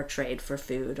sell or trade for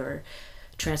food or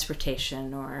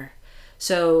transportation. Or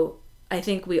so I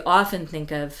think we often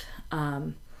think of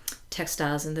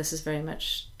textiles, and this is very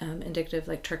much indicative,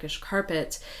 like Turkish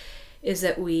carpets, is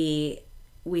that we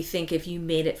think if you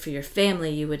made it for your family,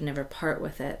 you would never part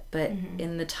with it. But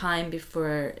in the time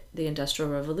before the Industrial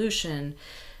Revolution,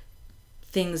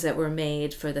 things that were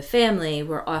made for the family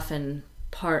were often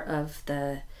part of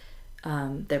they're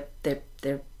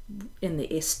in the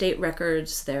estate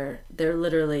records. They're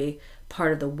literally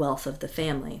part of the wealth of the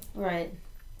family, Right.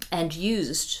 and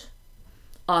used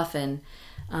often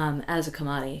as a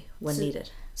commodity when needed.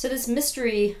 So this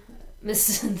mystery,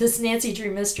 this Nancy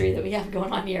Drew mystery that we have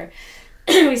going on here,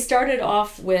 we started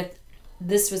off with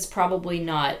this was probably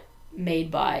not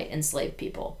made by enslaved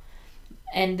people.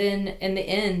 And then in the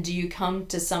end, do you come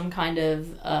to some kind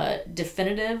of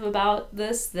definitive about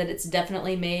this, that it's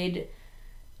definitely made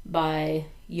by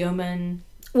yeomen?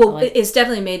 Well, Like- it's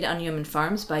definitely made on yeoman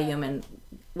farms by yeoman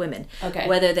women. Okay.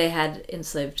 Whether they had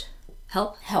enslaved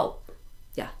help. Help.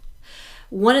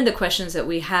 One of the questions that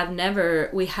we have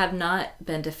not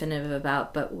been definitive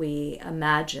about, but we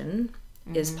imagine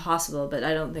is possible, but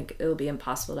I don't think it will be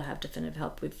impossible to have definitive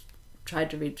help. We've tried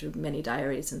to read through many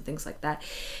diaries and things like that,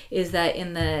 is that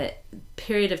in the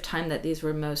period of time that these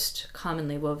were most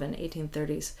commonly woven,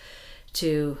 1830s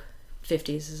to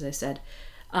 50s, as I said,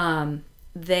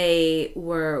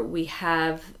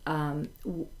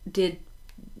 did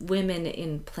women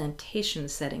in plantation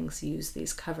settings use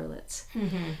these coverlets?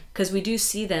 Because we do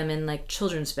see them in like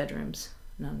children's bedrooms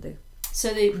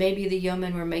So maybe the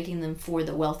yeomen were making them for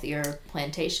the wealthier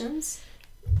plantations,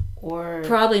 or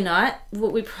probably not.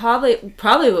 Probably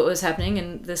what was happening,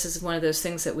 and this is one of those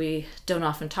things that we don't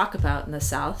often talk about in the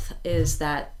South, is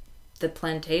that the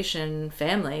plantation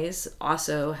families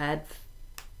also had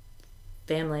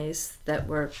families that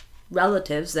were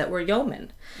relatives that were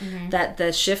yeomen. That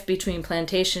the shift between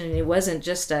plantation, and it wasn't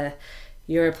just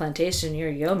you're a plantation, you're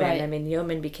a yeoman. Right. I mean,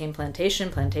 yeoman became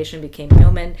plantation became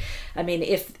yeoman. I mean,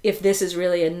 if this is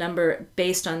really a number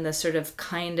based on the sort of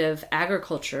kind of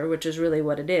agriculture, which is really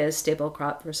what it is, staple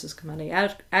crop versus commodity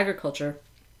agriculture,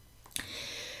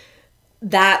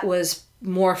 that was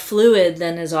more fluid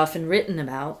than is often written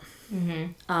about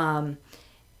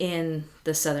in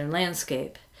the Southern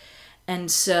landscape.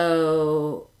 And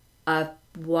so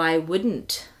why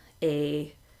wouldn't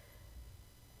a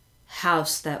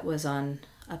house that was on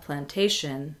a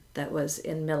plantation that was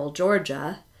in middle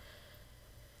Georgia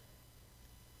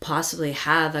possibly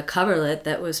have a coverlet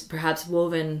that was perhaps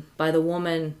woven by the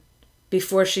woman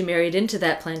before she married into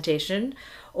that plantation,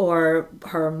 or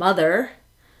her mother,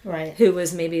 right? who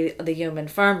was maybe the yeoman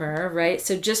farmer, right?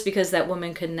 So just because that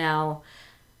woman could now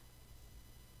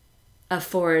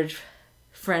afford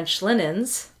French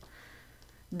linens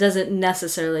doesn't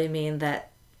necessarily mean that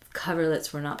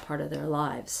coverlets were not part of their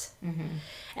lives.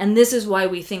 And this is why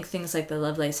we think things like the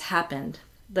Lovelace happened,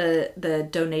 the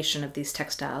donation of these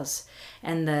textiles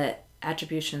and the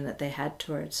attribution that they had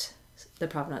towards the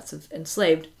provenance of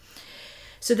enslaved.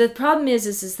 So the problem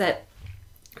is that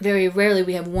very rarely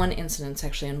we have one incident,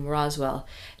 actually in Roswell,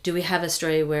 do we have a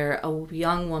story where a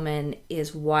young woman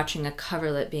is watching a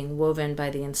coverlet being woven by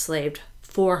the enslaved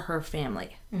for her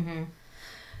family.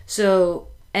 So,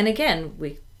 and again,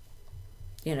 we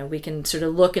can sort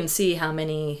of look and see how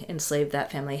many enslaved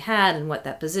that family had and what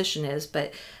that position is,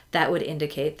 but that would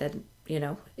indicate that,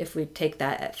 if we take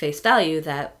that at face value,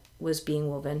 that was being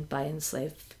woven by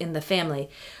enslaved in the family.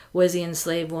 Was the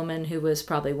enslaved woman, who was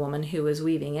probably woman who was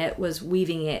weaving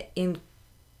it in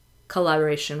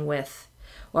collaboration with,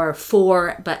 or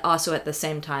for, but also at the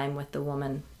same time with the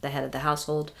woman, the head of the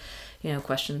household.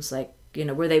 Questions like,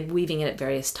 were they weaving it at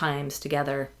various times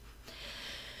together?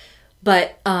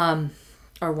 But,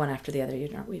 or one after the other, you're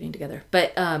not weaving together.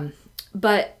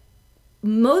 But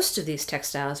most of these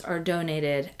textiles are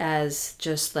donated as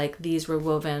just like these were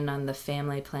woven on the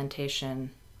family plantation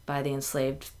by the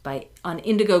enslaved, on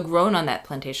indigo grown on that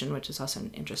plantation, which is also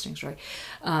an interesting story.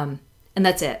 And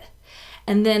that's it.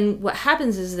 And then what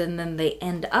happens is then they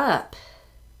end up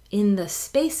in the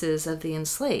spaces of the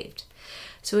enslaved.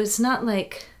 So it's not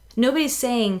like, nobody's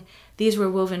saying these were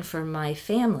woven for my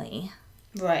family.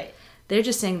 Right. They're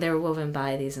just saying they were woven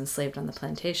by these enslaved on the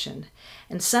plantation.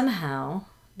 And somehow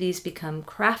these become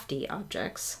crafty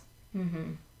objects.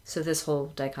 So this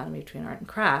whole dichotomy between art and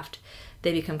craft,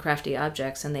 they become crafty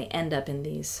objects, and they end up in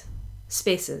these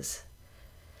spaces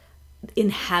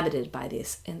inhabited by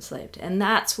these enslaved. And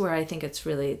that's where I think it's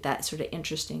really that sort of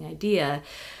interesting idea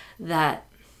that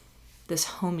this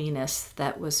hominess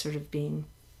that was sort of being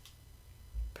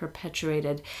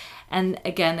perpetuated. And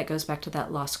again, it goes back to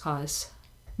that lost cause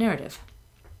narrative.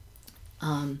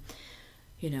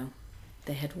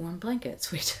 They had warm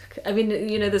blankets.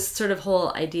 This sort of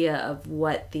whole idea of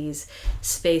what these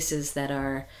spaces that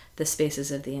are the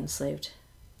spaces of the enslaved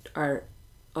are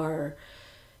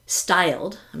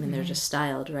styled. They're just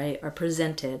styled, right? Are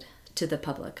presented to the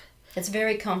public. It's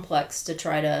very complex to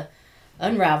try to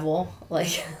unravel,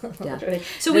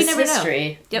 So we never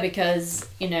history, know. Yep. Because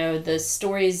the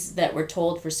stories that were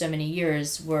told for so many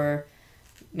years were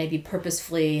maybe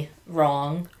purposefully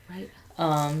wrong. Right.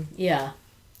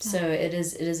 So it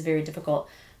is very difficult.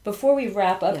 Before we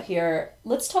wrap up here,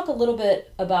 let's talk a little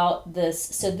bit about this.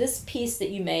 So this piece that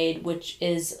you made, which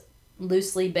is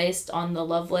loosely based on the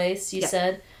Lovelace, you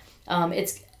said,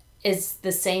 it's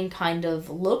the same kind of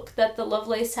look that the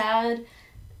Lovelace had.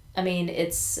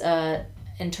 It's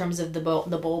in terms of the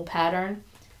bold pattern,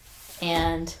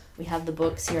 and we have the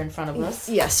books here in front of us.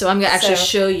 Yeah, so I'm going to actually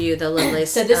show you the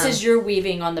Lovelace. So this is your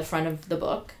weaving on the front of the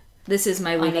book. This is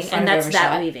my weaving, and that's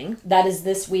that weaving. That is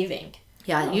this weaving.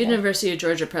 Yeah, okay. University of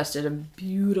Georgia Press did a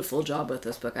beautiful job with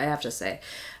this book, I have to say.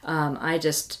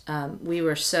 We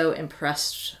were so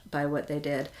impressed by what they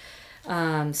did.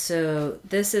 So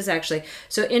this is actually,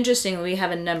 so interesting, we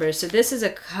have a number. So this is a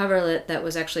coverlet that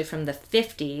was actually from the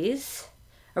 50s,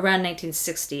 around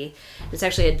 1960. It's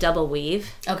actually a double weave.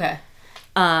 Okay.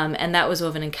 And that was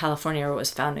woven in California, or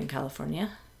was found in California.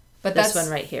 But this one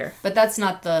right here. But that's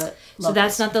not the Lovelace. So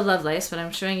that's not the Lovelace, but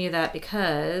I'm showing you that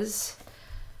because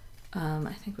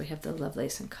I think we have the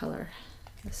Lovelace in color,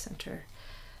 the center.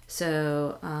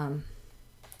 So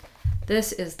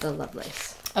This is the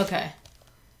Lovelace. Okay.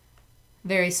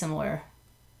 Very similar.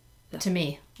 To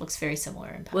me, looks very similar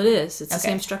in pattern. Well, it is. It's the Okay.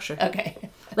 same structure. Okay.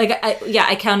 Like,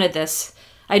 I counted this.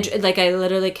 I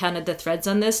literally counted the threads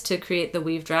on this to create the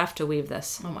weave draft to weave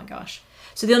this. Oh my gosh.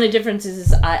 So the only difference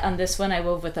is on this one, I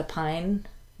wove with a pine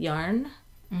yarn.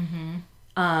 Mm-hmm.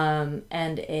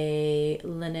 And a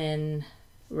linen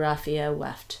raffia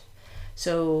weft.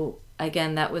 So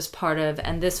again, that was part of,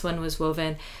 and this one was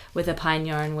woven with a pine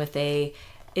yarn with it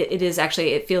is actually,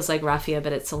 it feels like raffia,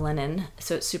 but it's a linen,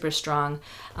 so it's super strong.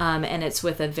 And it's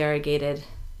with a variegated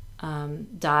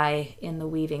dye in the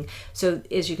weaving. So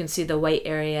as you can see, the white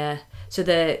area, so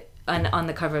on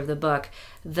the cover of the book,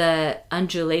 the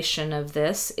undulation of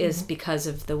this is because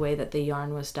of the way that the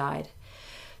yarn was dyed.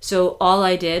 So all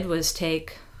I did was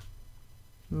take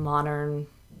modern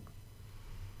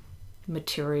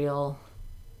material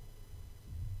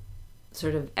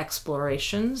sort of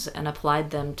explorations and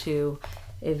applied them to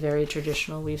a very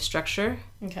traditional weave structure.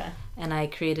 Okay. And I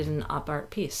created an op art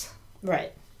piece.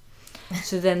 Right.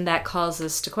 So then that calls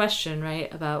us to question,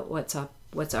 right, about what's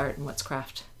art and what's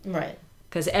craft. Right.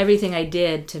 Because everything I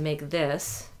did to make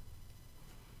this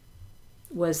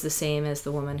was the same as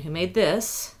the woman who made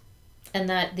this. And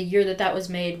that the year that was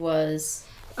made was...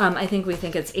 I think we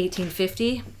think it's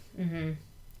 1850. Mm-hmm.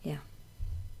 Yeah.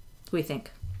 We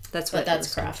think. That's what. But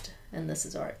that's craft, and this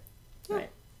is art. Yeah, right.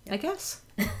 I guess.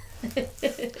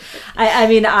 I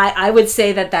mean, I would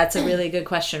say that that's a really good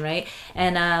question, right?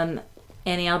 And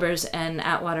Annie Albers and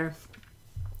Atwater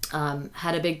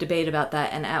had a big debate about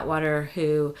that. And Atwater,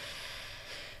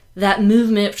 that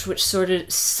movement, which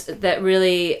that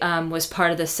really was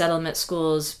part of the settlement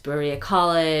schools, Berea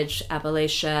College,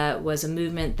 Appalachia, was a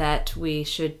movement that we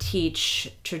should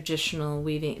teach traditional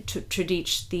weaving, to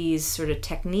teach these sort of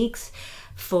techniques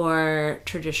for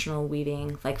traditional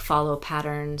weaving, like follow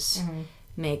patterns,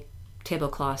 make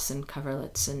tablecloths and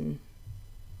coverlets and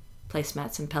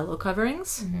placemats and pillow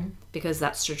coverings, because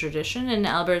that's the tradition. And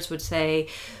Albers would say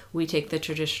we take the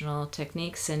traditional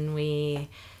techniques and we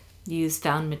use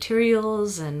found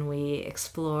materials and we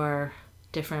explore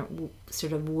different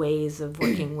sort of ways of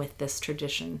working with this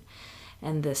tradition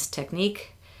and this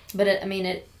technique. But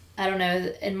I don't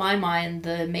know, in my mind,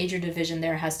 the major division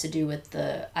there has to do with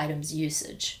the item's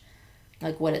usage,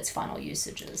 like what its final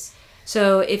usage is.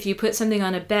 So if you put something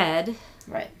on a bed...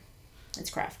 Right. It's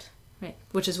craft. Right.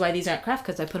 Which is why these aren't craft,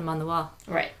 because I put them on the wall.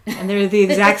 Right. And they're the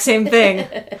exact same thing.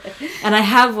 And I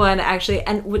have one, actually,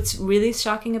 and what's really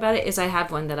shocking about it is I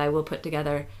have one that I will put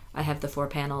together. I have the 4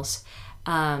 panels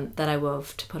that I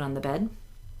wove to put on the bed.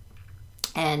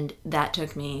 And that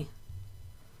took me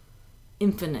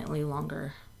infinitely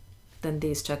longer than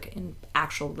these took in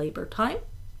actual labor time.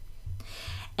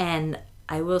 And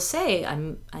I will say,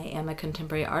 I am a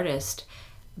contemporary artist.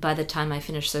 By the time I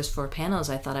finished those 4 panels,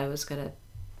 I thought I was gonna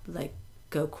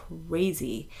go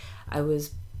crazy. I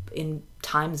was in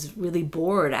times really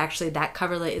bored. Actually, that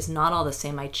coverlet is not all the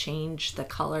same. I changed the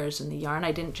colors and the yarn.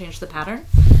 I didn't change the pattern.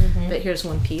 But here's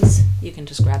one piece. You can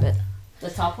just grab it. The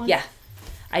top one? Yeah.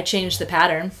 I changed the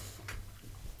pattern.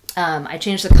 I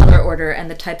changed the color order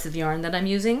and the types of yarn that I'm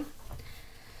using.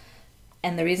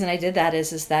 And the reason I did that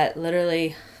is that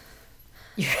literally...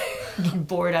 You're getting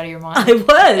bored out of your mind. I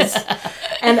was.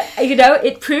 And,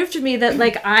 it proved to me that,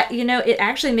 it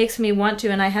actually makes me want to,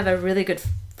 and I have a really good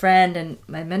friend and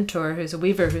my mentor who's a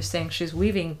weaver who's saying she's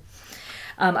weaving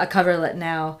a coverlet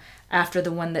now after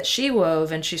the one that she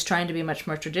wove, and she's trying to be much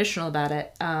more traditional about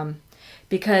it,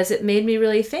 because it made me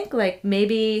really think,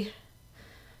 maybe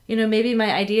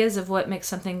my ideas of what makes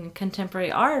something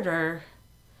contemporary art are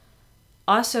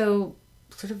also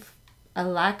sort of a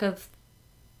lack of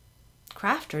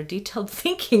craft or detailed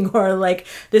thinking, or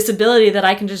this ability that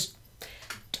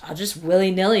I'll just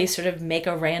willy-nilly sort of make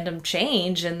a random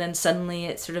change, and then suddenly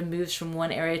it sort of moves from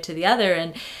one area to the other.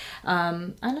 And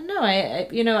I don't know,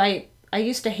 I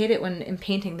used to hate it when in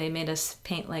painting they made us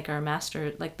paint like the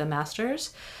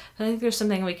masters. I think there's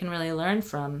something we can really learn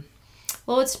from.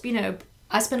 Well, it's,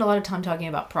 I spend a lot of time talking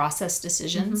about process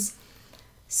decisions.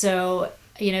 So,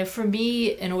 for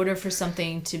me, in order for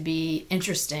something to be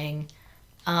interesting,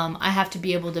 I have to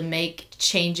be able to make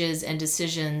changes and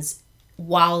decisions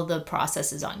while the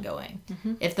process is ongoing.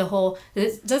 It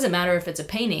doesn't matter if it's a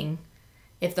painting,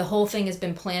 if the whole thing has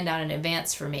been planned out in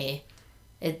advance for me,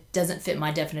 it doesn't fit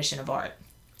my definition of art.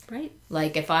 Right.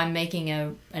 Like if I'm making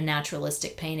a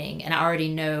naturalistic painting and I already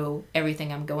know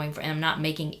everything I'm going for and I'm not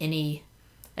making any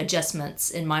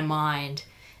adjustments in my mind,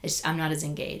 I'm not as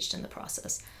engaged in the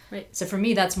process. Right. So for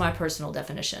me, that's my personal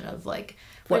definition of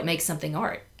what makes something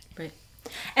art. Right.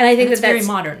 And I think It's that's very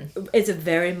modern. It's a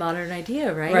very modern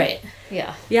idea, right? Right.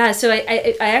 Yeah. Yeah. So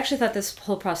I actually thought this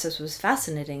whole process was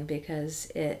fascinating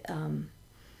because it,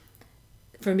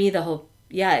 for me, the whole,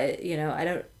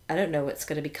 I don't know what's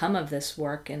going to become of this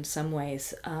work in some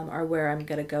ways, or where I'm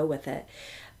going to go with it.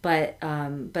 But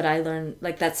I learned,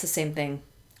 like, that's the same thing.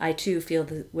 I too feel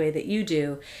the way that you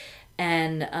do.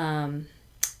 And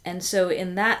so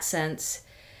in that sense,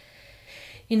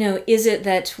 is it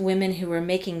that women who were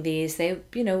making these, they,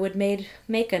 would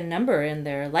make a number in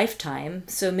their lifetime.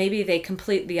 So maybe they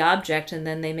complete the object and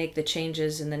then they make the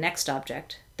changes in the next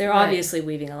object. They're Right. obviously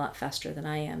weaving a lot faster than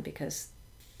I am because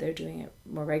they're doing it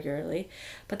more regularly.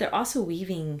 But they're also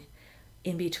weaving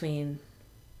in between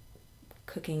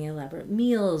cooking elaborate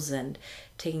meals and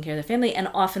taking care of their family, and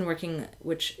often working,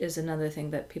 which is another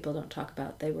thing that people don't talk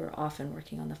about. They were often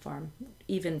working on the farm,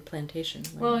 even plantation.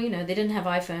 Well, they didn't have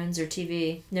iPhones or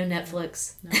TV, no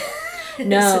Netflix.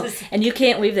 No, and you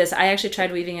can't weave this. I actually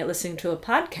tried weaving it listening to a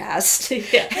podcast,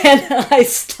 Yeah. and I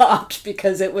stopped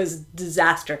because it was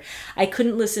disaster. I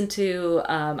couldn't listen to,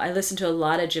 I listened to a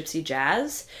lot of gypsy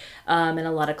jazz and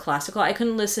a lot of classical. I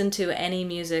couldn't listen to any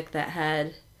music that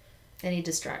had Any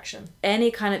distraction. any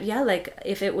kind of, like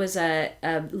if it was a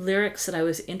lyrics that I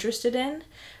was interested in,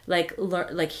 like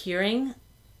hearing,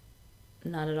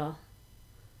 not at all.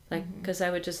 Like, because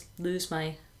I would just lose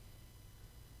my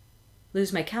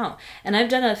count. And I've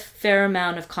done a fair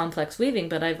amount of complex weaving,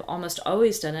 but I've almost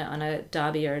always done it on a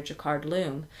Dobby or a Jacquard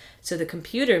loom. So the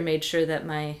computer made sure that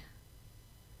my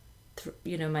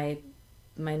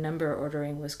number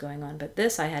ordering was going on. But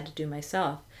this I had to do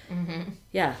myself. Mm-hmm.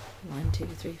 Yeah. 1, 2,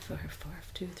 3, 4, 4,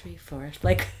 2, 3, 4.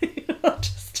 Like,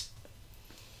 just.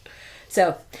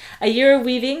 So, a year of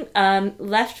weaving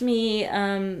left me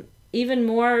even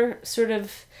more sort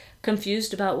of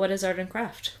confused about what is art and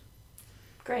craft.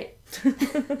 Great.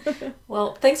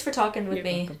 Well, thanks for talking with You're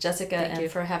me, welcome. Jessica, Thank and you.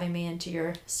 for having me into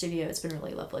your studio. It's been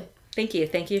really lovely. Thank you.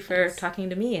 Thank you for Thanks. talking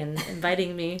to me and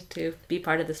inviting me to be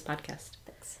part of this podcast.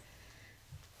 Thanks.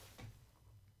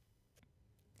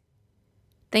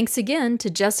 Thanks again to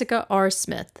Jessica R.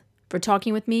 Smith for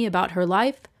talking with me about her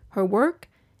life, her work,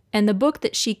 and the book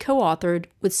that she co-authored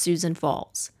with Susan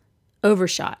Falls,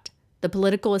 Overshot: The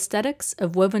Political Aesthetics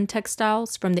of Woven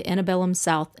Textiles from the Antebellum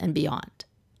South and Beyond.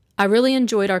 I really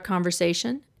enjoyed our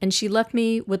conversation, and she left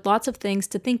me with lots of things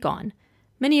to think on,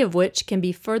 many of which can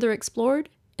be further explored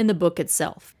in the book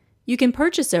itself. You can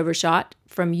purchase Overshot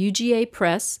from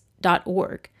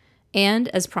ugapress.org, and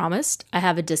as promised, I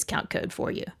have a discount code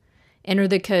for you. Enter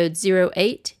the code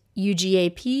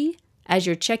 08UGAP as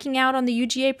you're checking out on the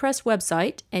UGA Press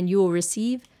website, and you will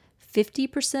receive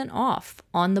 50% off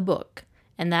on the book,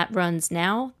 and that runs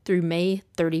now through May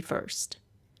 31st.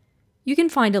 You can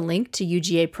find a link to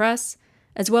UGA Press,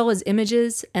 as well as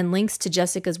images and links to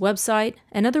Jessica's website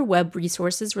and other web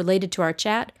resources related to our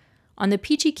chat on the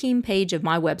Peachy Keen page of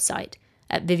my website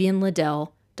at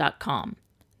vivianliddell.com.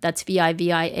 That's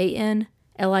VIVIANLIDDELL.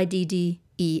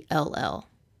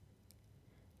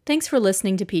 Thanks for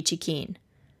listening to Peachy Keen.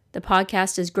 The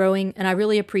podcast is growing, and I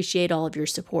really appreciate all of your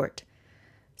support.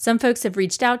 Some folks have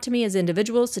reached out to me as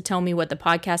individuals to tell me what the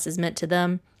podcast has meant to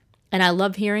them, and I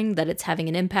love hearing that it's having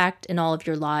an impact in all of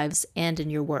your lives and in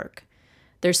your work.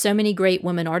 There's so many great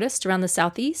women artists around the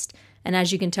Southeast, and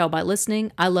as you can tell by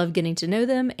listening, I love getting to know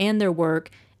them and their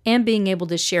work and being able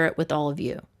to share it with all of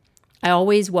you. I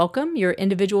always welcome your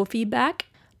individual feedback,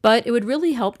 but it would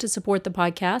really help to support the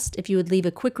podcast if you would leave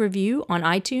a quick review on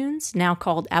iTunes, now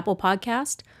called Apple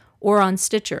Podcast, or on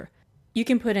Stitcher. You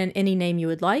can put in any name you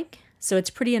would like, so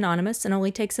it's pretty anonymous and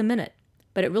only takes a minute,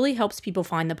 but it really helps people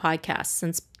find the podcast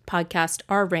since podcasts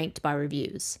are ranked by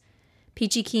reviews.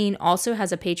 Peachy Keen also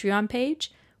has a Patreon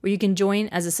page where you can join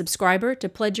as a subscriber to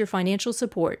pledge your financial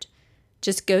support.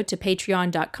 Just go to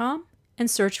patreon.com and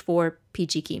search for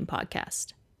Peachy Keen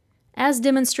Podcast. As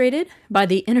demonstrated by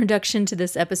the introduction to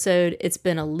this episode, it's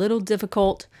been a little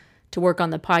difficult to work on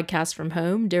the podcast from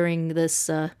home during this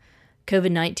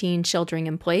COVID-19 sheltering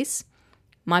in place.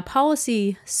 My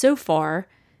policy so far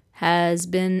has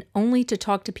been only to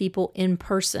talk to people in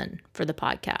person for the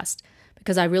podcast,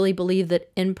 because I really believe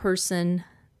that in person,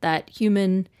 that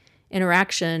human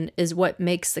interaction is what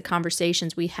makes the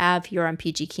conversations we have here on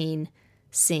Peachy Keen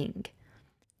sing.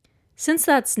 Since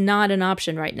that's not an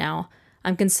option right now,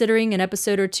 I'm considering an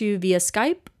episode or two via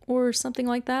Skype or something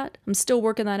like that. I'm still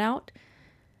working that out,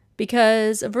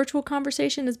 because a virtual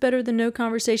conversation is better than no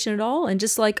conversation at all. And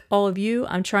just like all of you,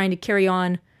 I'm trying to carry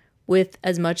on with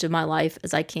as much of my life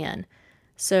as I can.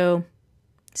 So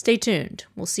stay tuned.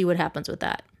 We'll see what happens with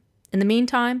that. In the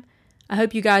meantime, I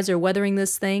hope you guys are weathering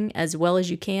this thing as well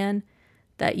as you can,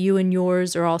 that you and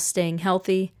yours are all staying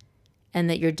healthy, and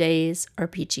that your days are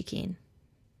peachy keen.